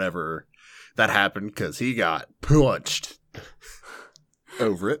whenever that happened because he got punched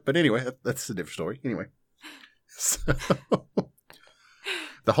over it. But anyway, that's a different story. Anyway, so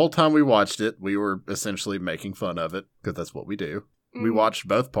the whole time we watched it, we were essentially making fun of it because that's what we do. Mm-hmm. We watched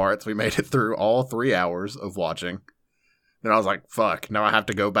both parts. We made it through all 3 hours of watching. And I was like, fuck, now I have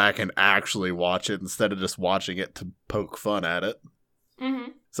to go back and actually watch it instead of just watching it to poke fun at it.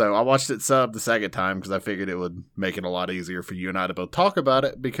 Mm-hmm. So I watched it subbed the second time because I figured it would make it a lot easier for you and I to both talk about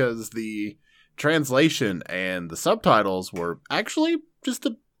it, because the translation and the subtitles were actually just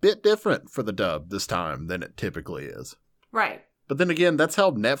a bit different for the dub this time than it typically is. Right. But then again, that's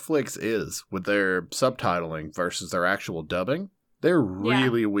how Netflix is with their subtitling versus their actual dubbing. They're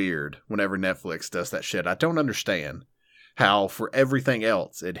really weird whenever Netflix does that shit. I don't understand how for everything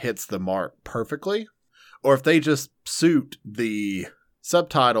else it hits the mark perfectly, or if they just suit the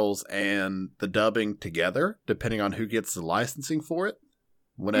subtitles and the dubbing together, depending on who gets the licensing for it,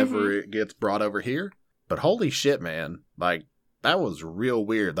 whenever it gets brought over here. But holy shit, man. Like, that was real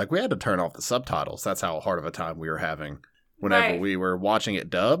weird. Like, we had to turn off the subtitles. That's how hard of a time we were having whenever we were watching it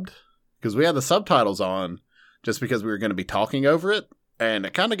dubbed. Because we had the subtitles on just because we were going to be talking over it, and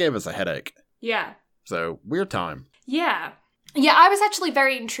it kind of gave us a headache. Yeah. So, weird time. Yeah. Yeah, I was actually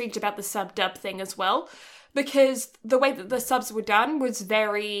very intrigued about the sub-dub thing as well, because the way that the subs were done was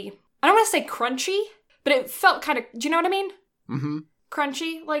very, I don't want to say crunchy, but it felt kind of, do you know what I mean? Mm-hmm.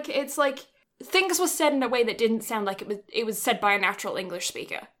 Crunchy. Like, it's like, things were said in a way that didn't sound like it was said by a natural English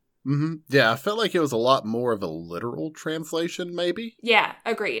speaker. Mm-hmm. Yeah, I felt like it was a lot more of a literal translation, maybe. Yeah,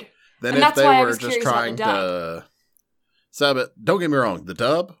 agreed. Than if they were just trying to sub it. Don't get me wrong, the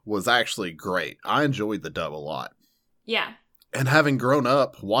dub was actually great. I enjoyed the dub a lot. Yeah. And having grown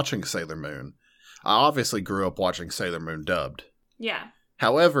up watching Sailor Moon, I obviously grew up watching Sailor Moon dubbed. Yeah.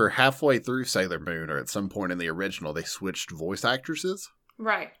 However, halfway through Sailor Moon, or at some point in the original, they switched voice actresses.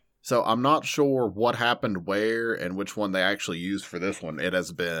 Right. So I'm not sure what happened where and which one they actually used for this one. It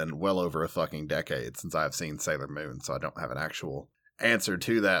has been well over a fucking decade since I've seen Sailor Moon, so I don't have an actual answer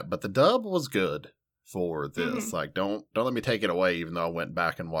to that. But the dub was good for this. Mm-hmm. Like, don't let me take it away, even though I went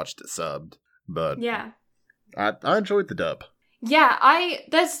back and watched it subbed. But yeah, I enjoyed the dub. Yeah,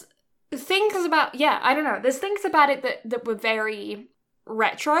 there's things about, I don't know, there's things about it that were very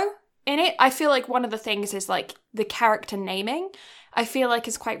retro in it. I feel like one of the things is, like, the character naming, I feel like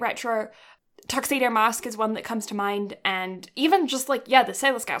is quite retro. Tuxedo Mask is one that comes to mind, and even just, like, the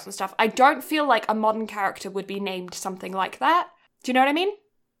Sailor Scouts and stuff. I don't feel like a modern character would be named something like that. Do you know what I mean?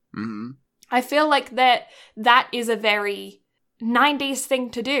 Mm-hmm. I feel like that is a very 90s thing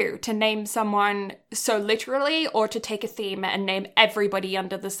to do, to name someone so literally, or to take a theme and name everybody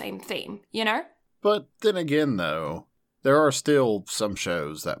under the same theme, you know? But then again, though, there are still some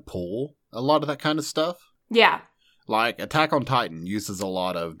shows that pull a lot of that kind of stuff. Yeah. Like Attack on Titan uses a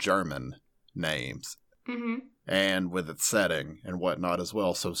lot of German names. Mm-hmm. And with its setting and whatnot as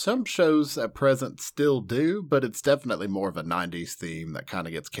well. So some shows at present still do, but it's definitely more of a 90s theme that kind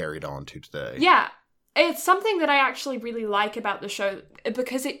of gets carried on to today. Yeah. it's something that I actually really like about the show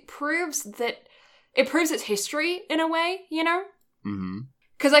because it proves its history in a way, you know? Mm-hmm.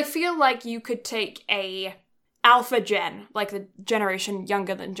 Because I feel like you could take a alpha gen, like the generation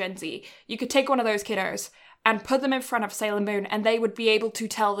younger than Gen Z, you could take one of those kiddos and put them in front of Sailor Moon and they would be able to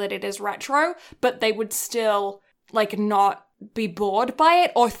tell that it is retro, but they would still, like, not be bored by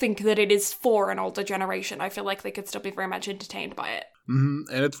it or think that it is for an older generation. I feel like they could still be very much entertained by it.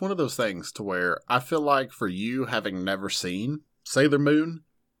 Mm-hmm. And it's one of those things to where I feel like for you, having never seen Sailor Moon,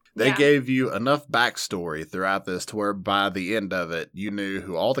 they gave you enough backstory throughout this to where by the end of it, you knew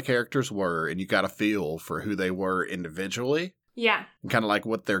who all the characters were and you got a feel for who they were individually. Yeah. And kind of like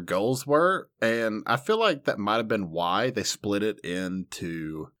what their goals were. And I feel like that might have been why they split it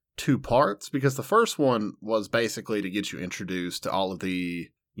into 2 parts, because the first one was basically to get you introduced to all of the,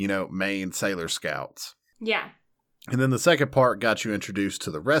 main Sailor Scouts. Yeah. And then the second part got you introduced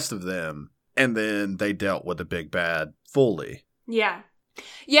to the rest of them, and then they dealt with the big bad fully. Yeah.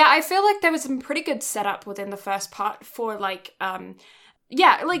 Yeah, I feel like there was some pretty good setup within the first part for, I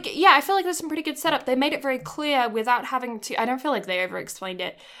feel like there's some pretty good setup. They made it very clear without having to, I don't feel like they over explained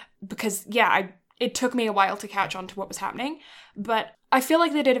it, because, it took me a while to catch on to what was happening, but I feel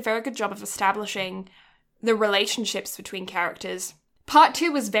like they did a very good job of establishing the relationships between characters. Part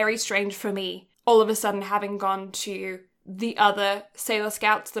 2 was very strange for me, all of a sudden having gone to the other Sailor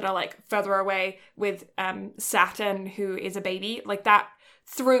Scouts that are, like, further away with Saturn, who is a baby. Like, that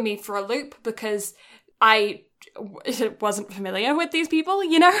threw me for a loop because I wasn't familiar with these people,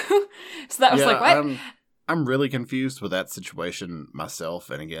 So that was like, what? I'm really confused with that situation myself.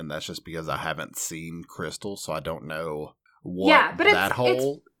 And again, that's just because I haven't seen Crystal, so I don't know what that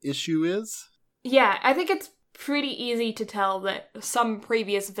whole issue is. Yeah, I think it's pretty easy to tell that some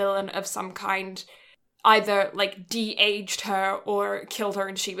previous villain of some kind either, like, de-aged her or killed her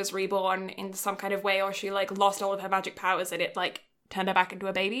and she was reborn in some kind of way, or she, like, lost all of her magic powers and it, like, turned her back into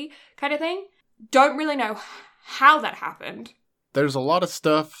a baby kind of thing. Don't really know how that happened. There's a lot of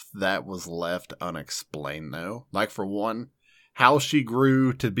stuff that was left unexplained, though. Like, for one, how she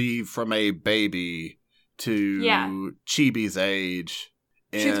grew to be from a baby to Chibi's age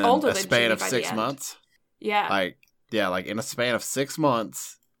in a span of 6 months. Yeah. Like in a span of 6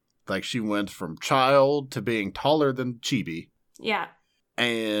 months, like, she went from child to being taller than Chibi. Yeah.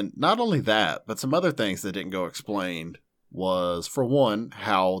 And not only that, but some other things that didn't go explained was, for one,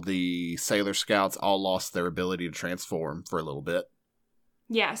 how the Sailor Scouts all lost their ability to transform for a little bit.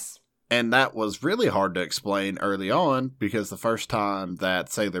 Yes. And that was really hard to explain early on, because the first time that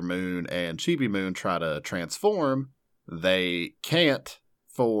Sailor Moon and Chibi Moon try to transform, they can't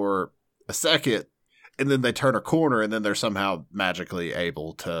for a second, and then they turn a corner, and then they're somehow magically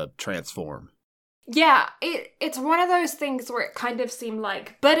able to transform. Yeah, it's one of those things where it kind of seemed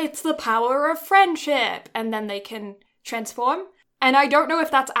like, but it's the power of friendship, and then they can transform. And I don't know if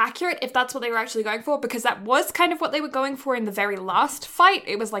that's accurate, if that's what they were actually going for, because that was kind of what they were going for in the very last fight.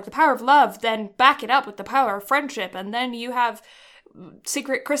 It was like the power of love, then back it up with the power of friendship, and then you have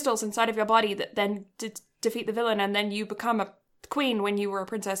secret crystals inside of your body that then defeat the villain, and then you become a queen when you were a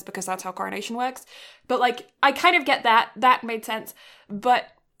princess, because that's how coronation works. But, like, I kind of get that. That made sense. But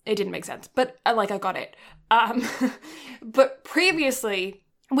it didn't make sense. But, I got it. But previously,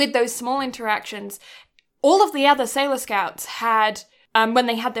 with those small interactions, all of the other Sailor Scouts had, when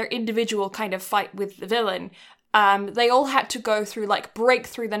they had their individual kind of fight with the villain, they all had to go through, like, break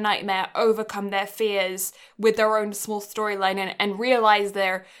through the nightmare, overcome their fears with their own small storyline and realize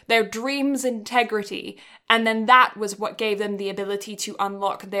their dream's integrity. And then that was what gave them the ability to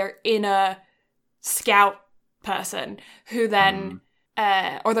unlock their inner scout person, who then,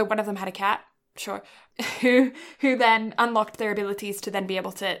 although one of them had a cat, sure, who then unlocked their abilities to then be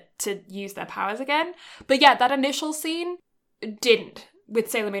able to use their powers again. But yeah, that initial scene didn't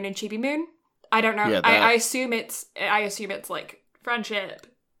with Sailor Moon and Chibi Moon. I don't know. Yeah, I assume it's like friendship.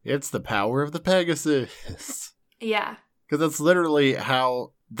 It's the power of the Pegasus. Yeah. Because that's literally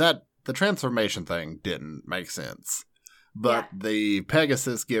how the transformation thing didn't make sense. But the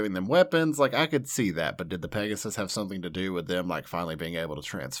Pegasus giving them weapons, like, I could see that. But did the Pegasus have something to do with them, like, finally being able to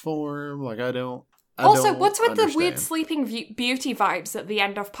transform? Like, I don't what's with understand. The weird Sleeping Beauty vibes at the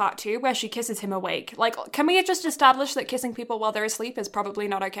end of part 2, where she kisses him awake? Like, can we just establish that kissing people while they're asleep is probably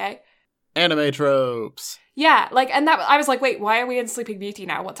not okay? Anime tropes. Yeah, like, and that, I was like, wait, why are we in Sleeping Beauty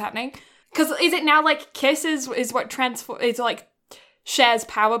now? What's happening? Because is it now, like, kiss is what is, like, shares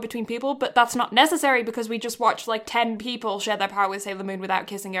power between people? But that's not necessary, because we just watched, like, 10 people share their power with Sailor Moon without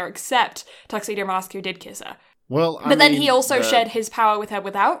kissing her, except Tuxedo Mask, who did kiss her. Well, But then he also shared his power with her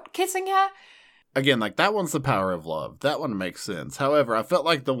without kissing her. again, like, that one's the power of love. That one makes sense. However, I felt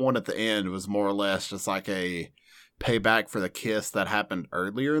like the one at the end was more or less just like a payback for the kiss that happened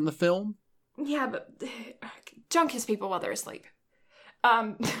earlier in the film. Yeah, but don't kiss people while they're asleep.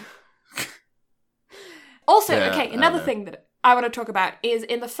 Also, Yeah, okay, another thing that I want to talk about is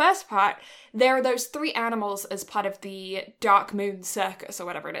in the first part, there are those 3 animals as part of the Dark Moon Circus, or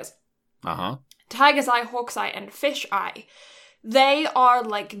whatever it is. Uh-huh. Tiger's Eye, Hawk's Eye, and Fish Eye. They are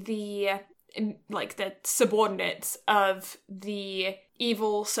like the subordinates of the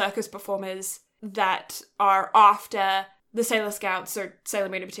evil circus performers that are after the Sailor Scouts, or Sailor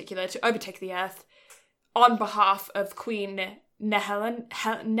Moon in particular, to overtake the Earth on behalf of Queen Nehelenia?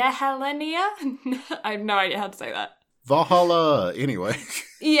 I have no idea how to say that. Valhalla, anyway.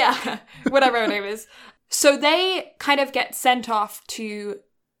 Yeah, whatever her name is. So they kind of get sent off to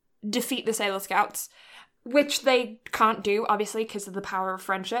defeat the Sailor Scouts, which they can't do, obviously, because of the power of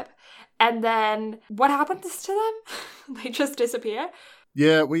friendship. And then what happens to them? They just disappear.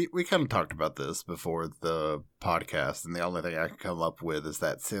 Yeah, we kind of talked about this before the podcast, and the only thing I can come up with is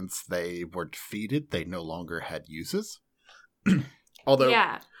that since they were defeated, they no longer had uses. Although,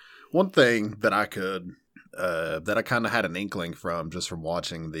 yeah. One thing that I kind of had an inkling from just from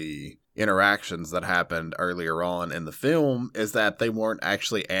watching the interactions that happened earlier on in the film is that they weren't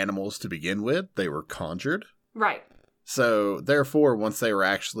actually animals to begin with. They were conjured. Right. So, therefore, once they were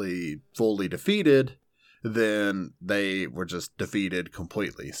actually fully defeated, then they were just defeated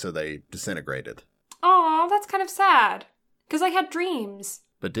completely. So they disintegrated. Oh, that's kind of sad. Because I had dreams.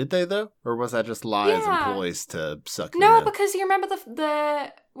 But did they, though? Or was that just lies and ploys to suck them No, in? because you remember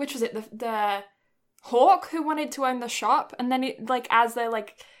the which was it? The hawk who wanted to own the shop, and then it, like, as they're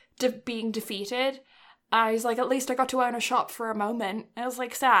like being defeated, he's like, at least I got to own a shop for a moment. And it was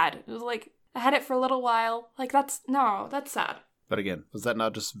like sad. It was like, I had it for a little while. Like, that's sad. But again, was that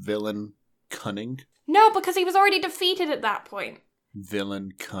not just villain cunning? No, because he was already defeated at that point.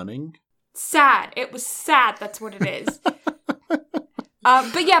 Villain cunning? Sad. It was sad. That's what it is.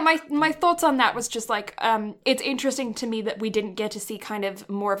 But yeah, my thoughts on that was just like, it's interesting to me that we didn't get to see kind of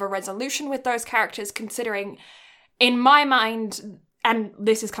more of a resolution with those characters, considering, in my mind, and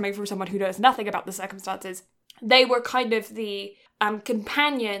this is coming from someone who knows nothing about the circumstances, they were kind of the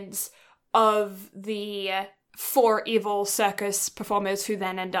companions of the 4 evil circus performers who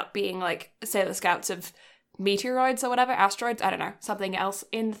then end up being like Sailor Scouts of meteoroids or whatever, asteroids, I don't know, something else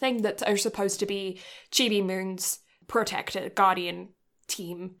in the thing that are supposed to be Chibi Moon's protector, guardian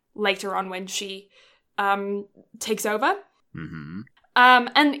team later on when she takes over. Mm-hmm.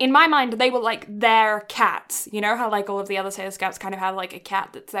 And in my mind, they were like their cats. You know how like all of the other Sailor Scouts kind of have like a cat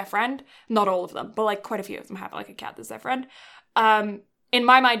that's their friend? Not all of them, but like quite a few of them have like a cat that's their friend. In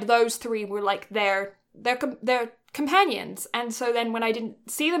my mind, those 3 were like their companions. And so then when I didn't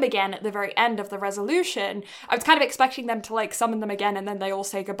see them again at the very end of the resolution, I was kind of expecting them to like summon them again, and then they all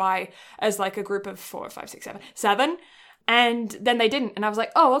say goodbye as like a group of 4, 5, 6, 7. And then they didn't. And I was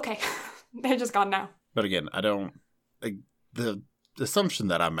like, oh, okay. They're just gone now. But again, the assumption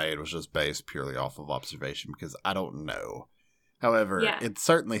that I made was just based purely off of observation because I don't know. However, It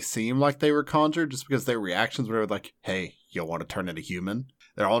certainly seemed like they were conjured just because their reactions were like, hey, you want to turn into human?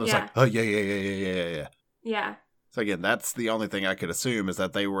 They're all just like, oh, yeah. Yeah. So again, that's the only thing I could assume is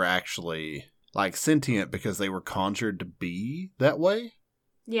that they were actually like sentient because they were conjured to be that way.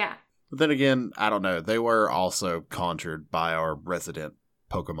 Yeah. But then again, I don't know. They were also conjured by our resident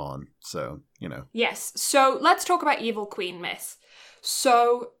Pokemon. So, you know. Yes. So let's talk about Evil Queen, Miss.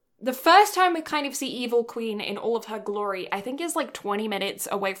 So the first time we kind of see Evil Queen in all of her glory, I think is like 20 minutes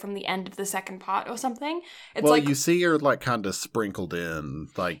away from the end of the second part or something. It's well, like, you see her like kind of sprinkled in.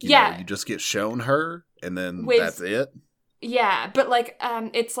 Like, you know, you just get shown her and then that's it. Yeah, but like,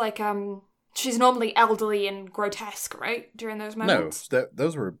 it's like, she's normally elderly and grotesque, right? During those moments? No,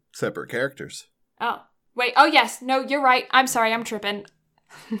 those were separate characters. Oh. Wait, oh yes, no, you're right. I'm sorry, I'm tripping.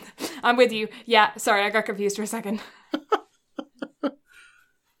 I'm with you. Yeah, sorry, I got confused for a second.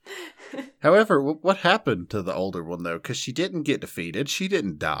 However, what happened to the older one, though? Because she didn't get defeated. She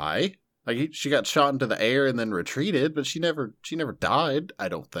didn't die. Like, she got shot into the air and then retreated, but she never died, I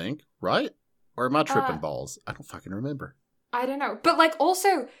don't think. Right? Or am I tripping balls? I don't fucking remember. I don't know. But, like,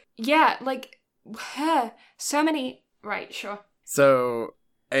 also, yeah, like, so many... Right, sure. So,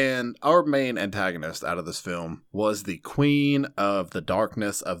 and our main antagonist out of this film was the Queen of the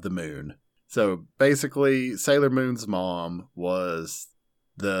Darkness of the Moon. So, basically, Sailor Moon's mom was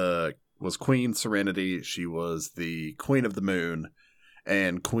Queen Serenity. She was the Queen of the Moon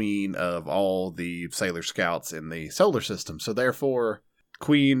and Queen of all the Sailor Scouts in the solar system. So therefore,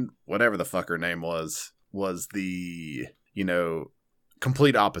 Queen, whatever the fuck her name was the, you know,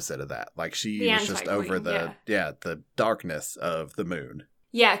 complete opposite of that. Like, she The was just over anti-queen, the darkness of the moon.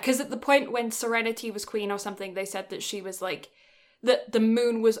 Yeah, because at the point when Serenity was queen or something, they said that she was like, that the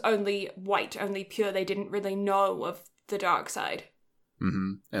moon was only white, only pure. They didn't really know of the dark side.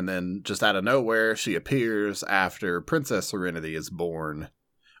 Mm-hmm. And then just out of nowhere, she appears after Princess Serenity is born.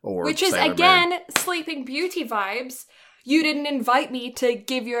 Which is, again, Sleeping Beauty vibes. You didn't invite me to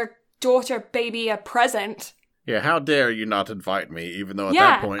give your daughter baby a present. Yeah, how dare you not invite me, even though at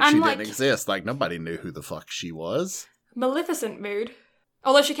that point she didn't exist. Like, nobody knew who the fuck she was. Maleficent mood.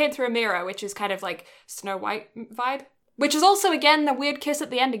 Although she came through a mirror, which is kind of like Snow White vibe. Which is also, again, the weird kiss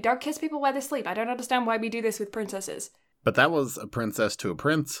at the ending. Don't kiss people while they sleep. I don't understand why we do this with princesses. But that was a princess to a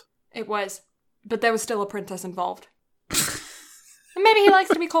prince. It was. But there was still a princess involved. Maybe he likes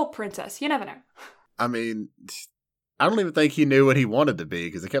to be called princess. You never know. I mean, I don't even think he knew what he wanted to be,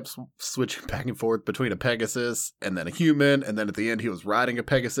 because he kept switching back and forth between a Pegasus and then a human, and then at the end he was riding a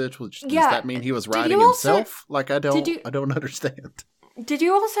Pegasus. Which, does that mean he was riding himself? Like, I don't understand. Did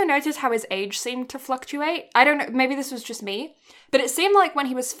you also notice how his age seemed to fluctuate? I don't know, maybe this was just me, but it seemed like when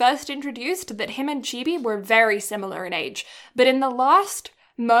he was first introduced that him and Chibi were very similar in age. But in the last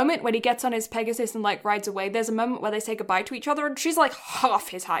moment when he gets on his Pegasus and like rides away, there's a moment where they say goodbye to each other and she's like half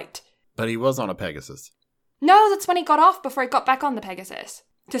his height. But he was on a Pegasus. No, that's when he got off before he got back on the Pegasus.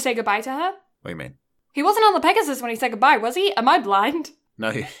 To say goodbye to her? What do you mean? He wasn't on the Pegasus when he said goodbye, was he? Am I blind?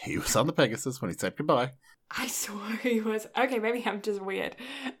 No, he was on the Pegasus when he said goodbye. I swore he was. Okay, maybe I'm just weird.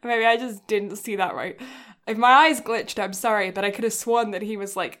 Maybe I just didn't see that right. If my eyes glitched, I'm sorry, but I could have sworn that he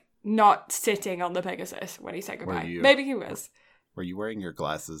was, like, not sitting on the Pegasus when he said goodbye. Maybe he was. Were you wearing your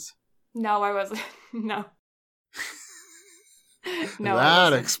glasses? No, I wasn't. No. No,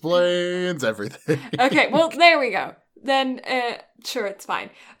 that explains everything. Okay, well, there we go. Then, sure, it's fine.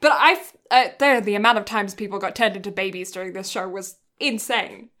 But the amount of times people got turned into babies during this show was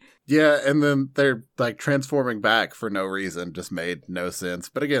insane. Yeah, and then they're, like, transforming back for no reason. Just made no sense.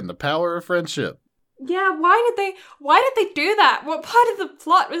 But again, the power of friendship. Yeah, why did they do that? What part of the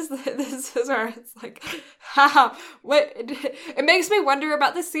plot was this where it's like, how? What? It makes me wonder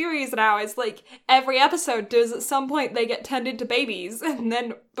about the series now. It's like, every episode does at some point they get turned into babies, and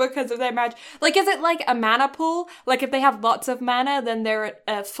then because of their magic, like, is it like a mana pool? Like, if they have lots of mana, then they're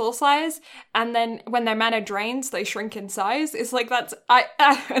at full size, and then when their mana drains, they shrink in size? It's like, that's,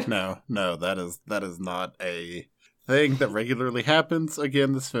 No, that is not a thing that regularly happens.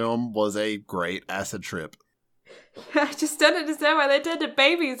 Again, this film was a great acid trip. I just don't understand why they turned to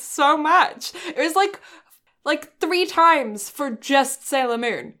babies so much. It was like 3 times for just Sailor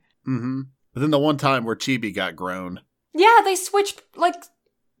Moon. Mm-hmm. But then the one time where Chibi got grown. Yeah, they switched, like,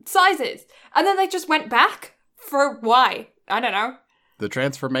 sizes. And then they just went back? For why? I don't know. The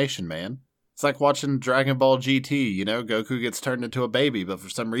transformation, man. It's like watching Dragon Ball GT, you know? Goku gets turned into a baby, but for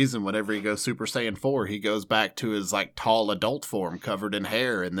some reason, whenever he goes Super Saiyan 4, he goes back to his, like, tall adult form covered in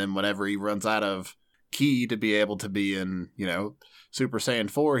hair, and then whenever he runs out of ki to be able to be in, you know, Super Saiyan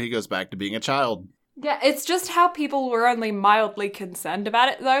 4, he goes back to being a child. Yeah, it's just how people were only mildly concerned about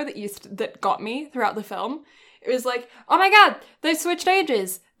it, though, that got me throughout the film. It was like, oh my god, they switched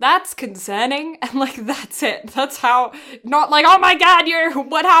ages. That's concerning. And, like, that's it. That's how, not like, oh my god,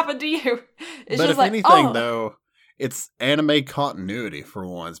 what happened to you? It's but just if like, anything, though, it's anime continuity for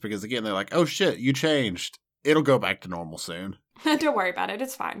once. Because, again, they're like, oh shit, you changed. It'll go back to normal soon. Don't worry about it.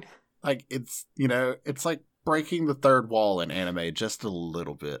 It's fine. Like, it's, you know, it's like breaking the third wall in anime just a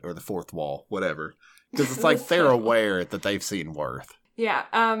little bit. Or the fourth wall, whatever. Because it's like they're aware that they've seen worth. Yeah,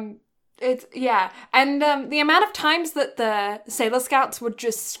 and the amount of times that the Sailor Scouts would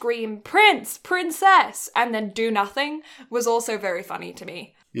just scream, Prince, Princess, and then do nothing was also very funny to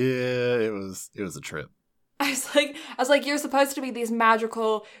me. Yeah, it was a trip. I was like, you're supposed to be these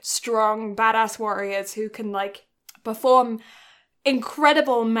magical, strong, badass warriors who can, like, perform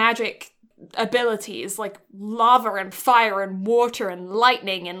incredible magic abilities, like lava and fire and water and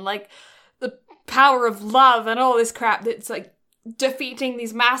lightning and, like, the power of love and all this crap that's, like, defeating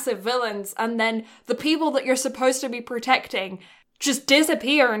these massive villains, and then the people that you're supposed to be protecting just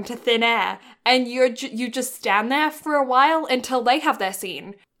disappear into thin air, and you just stand there for a while until they have their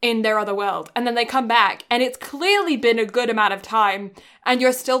scene in their other world, and then they come back, and it's clearly been a good amount of time, and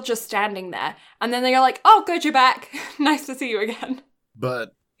you're still just standing there, and then they're like, oh, good, you're back. Nice to see you again.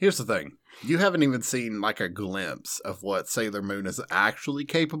 But here's the thing. You haven't even seen, like, a glimpse of what Sailor Moon is actually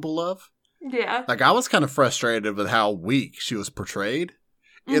capable of. Yeah. Like, I was kind of frustrated with how weak she was portrayed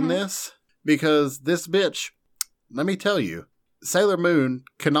in this, because this bitch, let me tell you, Sailor Moon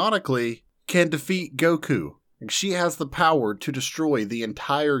canonically can defeat Goku She has the power to destroy the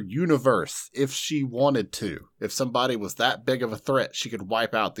entire universe if she wanted to. If somebody was that big of a threat, she could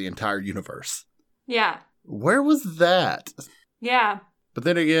wipe out the entire universe. Yeah. Where was that? Yeah. But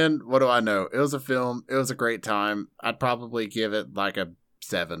then again, what do I know? It was a film. It was a great time. I'd probably give it like a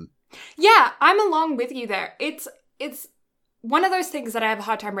 7. Yeah, I'm along with you there. It's one of those things that I have a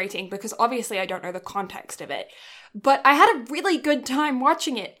hard time rating because obviously I don't know the context of it. But I had a really good time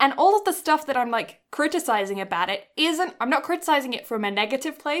watching it. And all of the stuff that I'm like criticizing about it I'm not criticizing it from a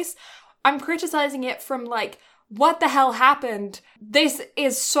negative place. I'm criticizing it from like, what the hell happened? This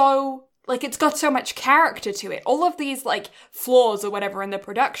is so, like, it's got so much character to it. All of these like flaws or whatever in the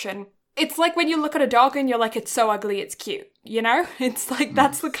production. It's like when you look at a dog and you're like, it's so ugly, it's cute, you know? It's like,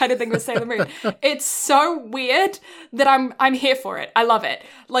 that's the kind of thing with Sailor Moon. It's so weird that I'm here for it. I love it.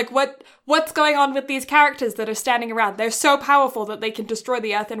 Like, what's going on with these characters that are standing around? They're so powerful that they can destroy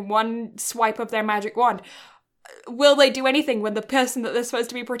the Earth in one swipe of their magic wand. Will they do anything when the person that they're supposed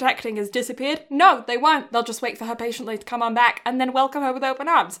to be protecting has disappeared? No, they won't. They'll just wait for her patiently to come on back and then welcome her with open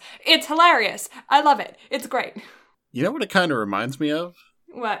arms. It's hilarious. I love it. It's great. You know what it kind of reminds me of?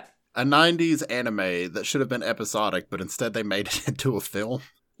 What? A 90s anime that should have been episodic, but instead they made it into a film.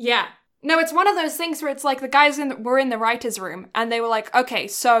 Yeah. No, it's one of those things where it's like the guys were in the writer's room and they were like, okay,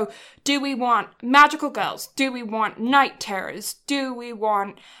 so do we want magical girls? Do we want night terrors? Do we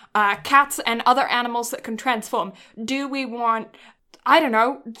want cats and other animals that can transform? Do we want, I don't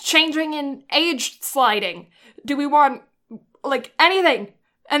know, changing in age sliding? Do we want, like, anything?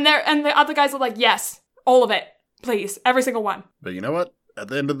 And the other guys are like, yes, all of it, please, every single one. But you know what? At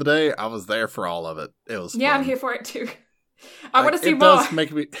the end of the day, I was there for all of it. It was Yeah, fun. I'm here for it too. I want to see more.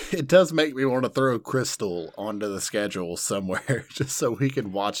 It does make me want to throw Crystal onto the schedule somewhere just so we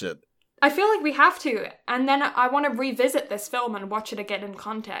can watch it. I feel like we have to, and then I want to revisit this film and watch it again in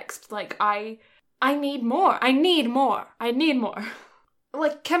context. Like, I need more. I need more. I need more.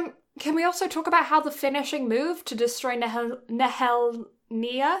 Like, can we also talk about how the finishing move to destroy Nehelnia?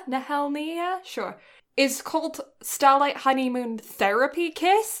 Sure. Is called Starlight Honeymoon Therapy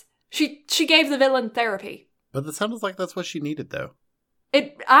Kiss? She gave the villain therapy. But it sounds like that's what she needed, though.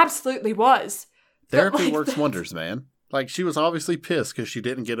 It absolutely was. Therapy works wonders, man. Like, she was obviously pissed because she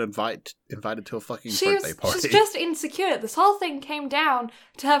didn't get invited to a fucking birthday party. She's just insecure. This whole thing came down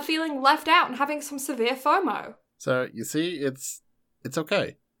to her feeling left out and having some severe FOMO. So, you see, it's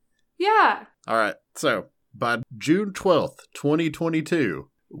okay. Yeah. All right, so, by June 12th, 2022...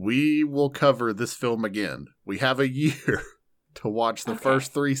 we will cover this film again. We have a year to watch the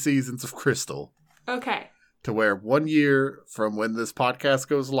first 3 seasons of Crystal. Okay. To where 1 year from when this podcast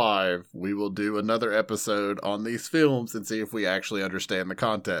goes live, we will do another episode on these films and see if we actually understand the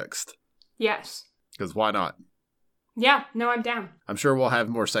context. Yes. Because why not? Yeah, no, I'm down. I'm sure we'll have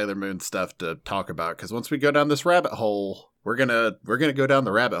more Sailor Moon stuff to talk about, because once we go down this rabbit hole, we're gonna go down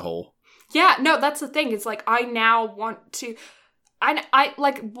the rabbit hole. Yeah, no, that's the thing. It's like, I now want to... I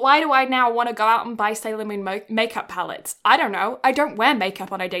like, why do I now want to go out and buy Sailor Moon makeup palettes? I don't know. I don't wear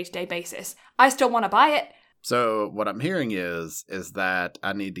makeup on a day-to-day basis. I still want to buy it. So what I'm hearing is that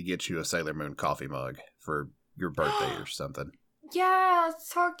I need to get you a Sailor Moon coffee mug for your birthday or something. Yeah, that's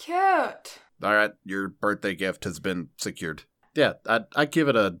so cute. All right, your birthday gift has been secured. Yeah, I give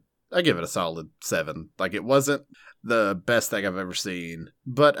it a solid 7. Like, it wasn't the best thing I've ever seen,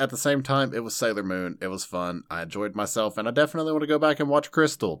 but at the same time, it was Sailor Moon. It was fun. I enjoyed myself, and I definitely want to go back and watch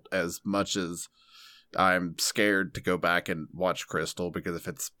Crystal, as much as I'm scared to go back and watch Crystal, because if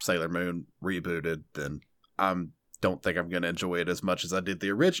it's Sailor Moon rebooted, then I don't think I'm going to enjoy it as much as I did the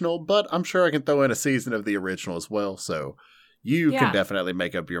original, but I'm sure I can throw in a season of the original as well, so you can definitely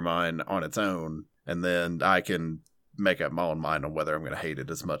make up your mind on its own, and then I can make up my own mind on whether I'm going to hate it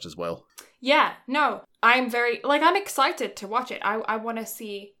as much as well. Yeah, no, I'm excited to watch it. I want to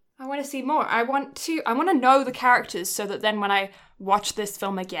see more. I want to know the characters so that then when I watch this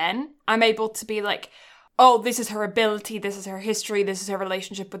film again, I'm able to be like, oh, this is her ability, this is her history, this is her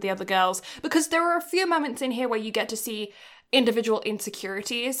relationship with the other girls. Because there are a few moments in here where you get to see individual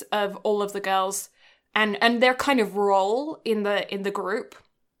insecurities of all of the girls and their kind of role in the group.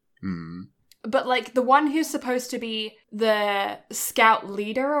 Mm. But, like, the one who's supposed to be the scout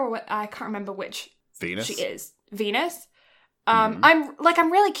leader, or what, I can't remember which Venus? she is. Venus? I'm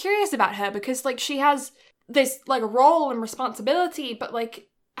really curious about her, because, like, she has this, like, role and responsibility, but, like,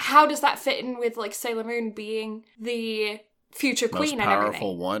 how does that fit in with, like, Sailor Moon being the future queen and everything? Most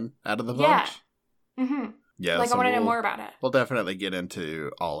powerful one out of the bunch? Yeah. Mm-hmm. Yeah, like, so I want to know more about it. We'll definitely get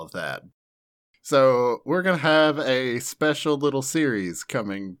into all of that. So, we're going to have a special little series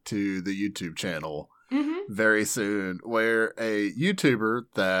coming to the YouTube channel very soon, where a YouTuber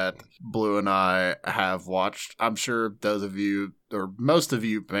that Blue and I have watched, I'm sure those of you, or most of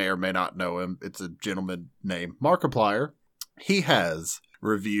you may or may not know him, it's a gentleman named Markiplier. He has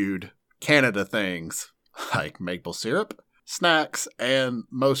reviewed Canada things like maple syrup, snacks, and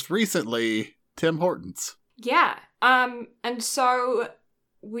most recently, Tim Hortons. Yeah. And so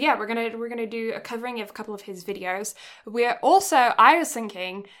we're gonna do a covering of a couple of his videos. I was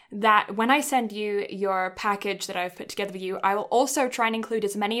thinking that when I send you your package that I've put together for you, I will also try and include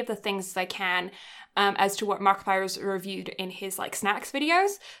as many of the things as I can as to what Markiplier's reviewed in his like snacks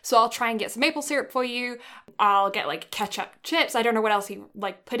videos. So I'll try and get some maple syrup for you. I'll get like ketchup chips. I don't know what else he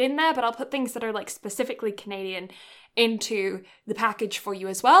like put in there, but I'll put things that are like specifically Canadian into the package for you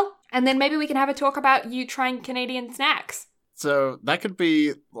as well. And then maybe we can have a talk about you trying Canadian snacks. So that could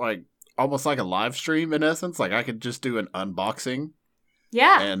be like almost like a live stream in essence. Like I could just do an unboxing.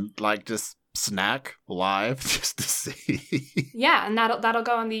 Yeah. And like just snack live just to see. Yeah, and that'll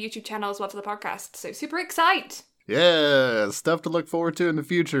go on the YouTube channel as well for the podcast. So super excited. Yeah, stuff to look forward to in the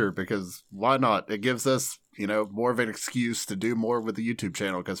future, because why not? It gives us, more of an excuse to do more with the YouTube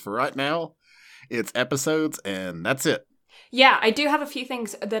channel, because for right now, it's episodes and that's it. Yeah, I do have a few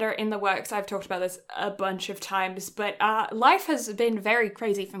things that are in the works. I've talked about this a bunch of times, but life has been very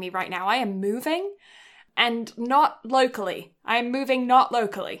crazy for me right now. I am moving, and not locally. I'm moving not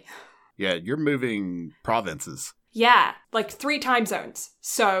locally. Yeah, you're moving provinces. Yeah, like 3 time zones.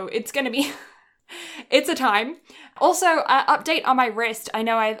 So it's going to be... it's a time. Also, update on my wrist. I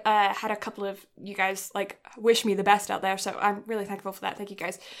know I've had a couple of you guys, wish me the best out there, so I'm really thankful for that. Thank you,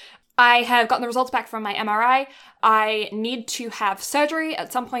 guys. I have gotten the results back from my MRI. I need to have surgery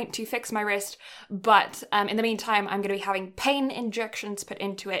at some point to fix my wrist, but in the meantime, I'm going to be having pain injections put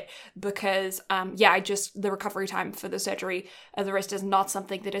into it because, the recovery time for the surgery of the wrist is not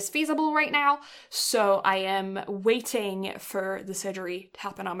something that is feasible right now. So I am waiting for the surgery to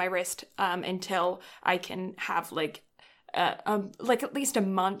happen on my wrist until I can have at least a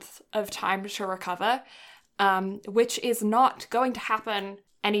month of time to recover, which is not going to happen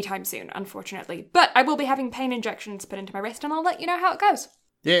anytime soon, unfortunately. But I will be having pain injections put into my wrist, and I'll let you know how it goes.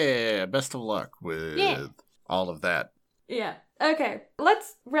 Yeah, best of luck with all of that. Yeah. Okay,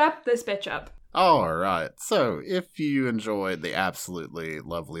 let's wrap this bitch up. All right. So, if you enjoyed the absolutely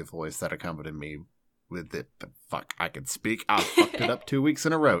lovely voice that accompanied me with it, I can speak. I fucked it up 2 weeks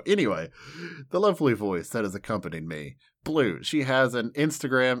in a row. Anyway, the lovely voice that has accompanied me, Blue. She has an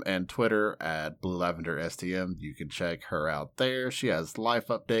Instagram and Twitter at BlueLavenderSTM. You can check her out there. She has life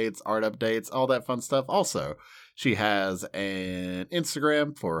updates, art updates, all that fun stuff. Also, she has an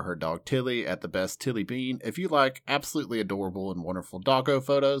Instagram for her dog Tilly at the best Tilly Bean. If you like absolutely adorable and wonderful doggo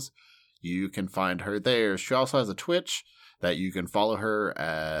photos, you can find her there. She also has a Twitch that you can follow her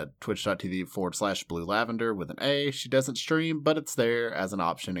at twitch.tv/Blue Lavender with an A. She doesn't stream, but it's there as an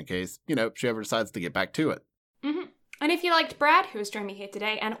option in case, she ever decides to get back to it. Mm-hmm. And if you liked Brad, who is joining me here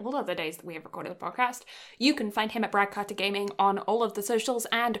today, and all other days that we have recorded the podcast, you can find him at Brad Carter Gaming on all of the socials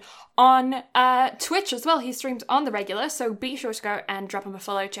and on Twitch as well. He streams on the regular, so be sure to go and drop him a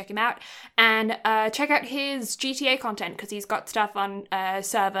follow, check him out, and check out his GTA content, because he's got stuff on a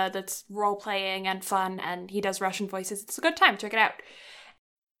server that's role-playing and fun, and he does Russian voices. It's a good time. Check it out.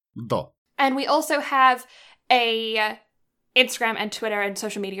 Duh. And we also have a Instagram and Twitter and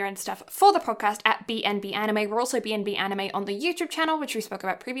social media and stuff for the podcast at BNB Anime. We're also BNB Anime on the YouTube channel, which we spoke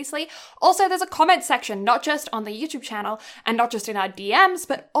about previously. Also, there's a comment section, not just on the YouTube channel and not just in our DMs,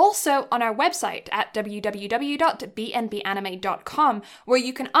 but also on our website at www.bnbanime.com, where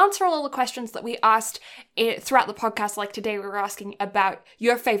you can answer all the questions that we asked throughout the podcast. Like today, we were asking about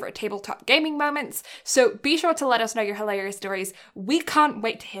your favorite tabletop gaming moments. So be sure to let us know your hilarious stories. We can't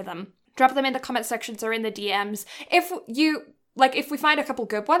wait to hear them. Drop them in the comment sections or in the DMs. If we find a couple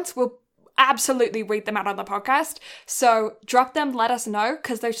good ones, we'll absolutely read them out on the podcast. So drop them, let us know,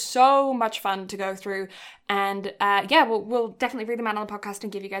 because they're so much fun to go through. And we'll definitely read them out on the podcast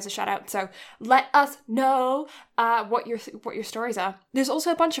and give you guys a shout out. So let us know what your stories are. There's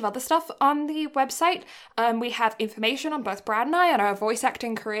also a bunch of other stuff on the website. We have information on both Brad and I, on our voice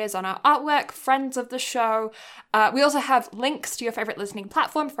acting careers, on our artwork, friends of the show. We also have links to your favorite listening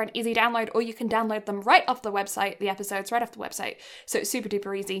platform for an easy download, or you can download them right off the website, the episodes right off the website. So it's super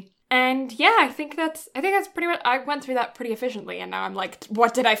duper easy. And yeah, I think that's pretty much, I went through that pretty efficiently, and now I'm like,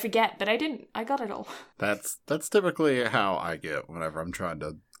 what did I forget? But I didn't. I got it all. That's typically how I get whenever I'm trying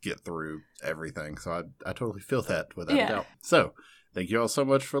to get through everything. So I totally feel that without a doubt. So thank you all so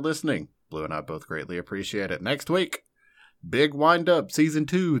much for listening. Blue and I both greatly appreciate it. Next week, big wind up, season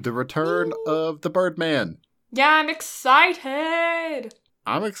 2, the return of the Birdman. Yeah, I'm excited.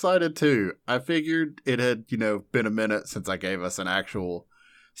 I'm excited too. I figured it had, been a minute since I gave us an actual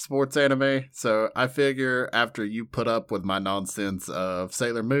sports anime, so I figure after you put up with my nonsense of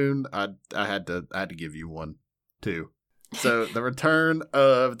Sailor Moon, I had to give you one too. So the return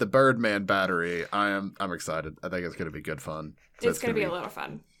of the Birdman Battery, I'm excited. I think it's going to be good fun. So it's going to be a lot of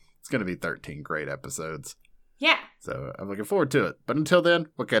fun. It's going to be 13 great episodes. Yeah. So I'm looking forward to it. But until then,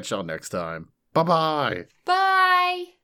 we'll catch y'all next time. Bye-bye. Bye.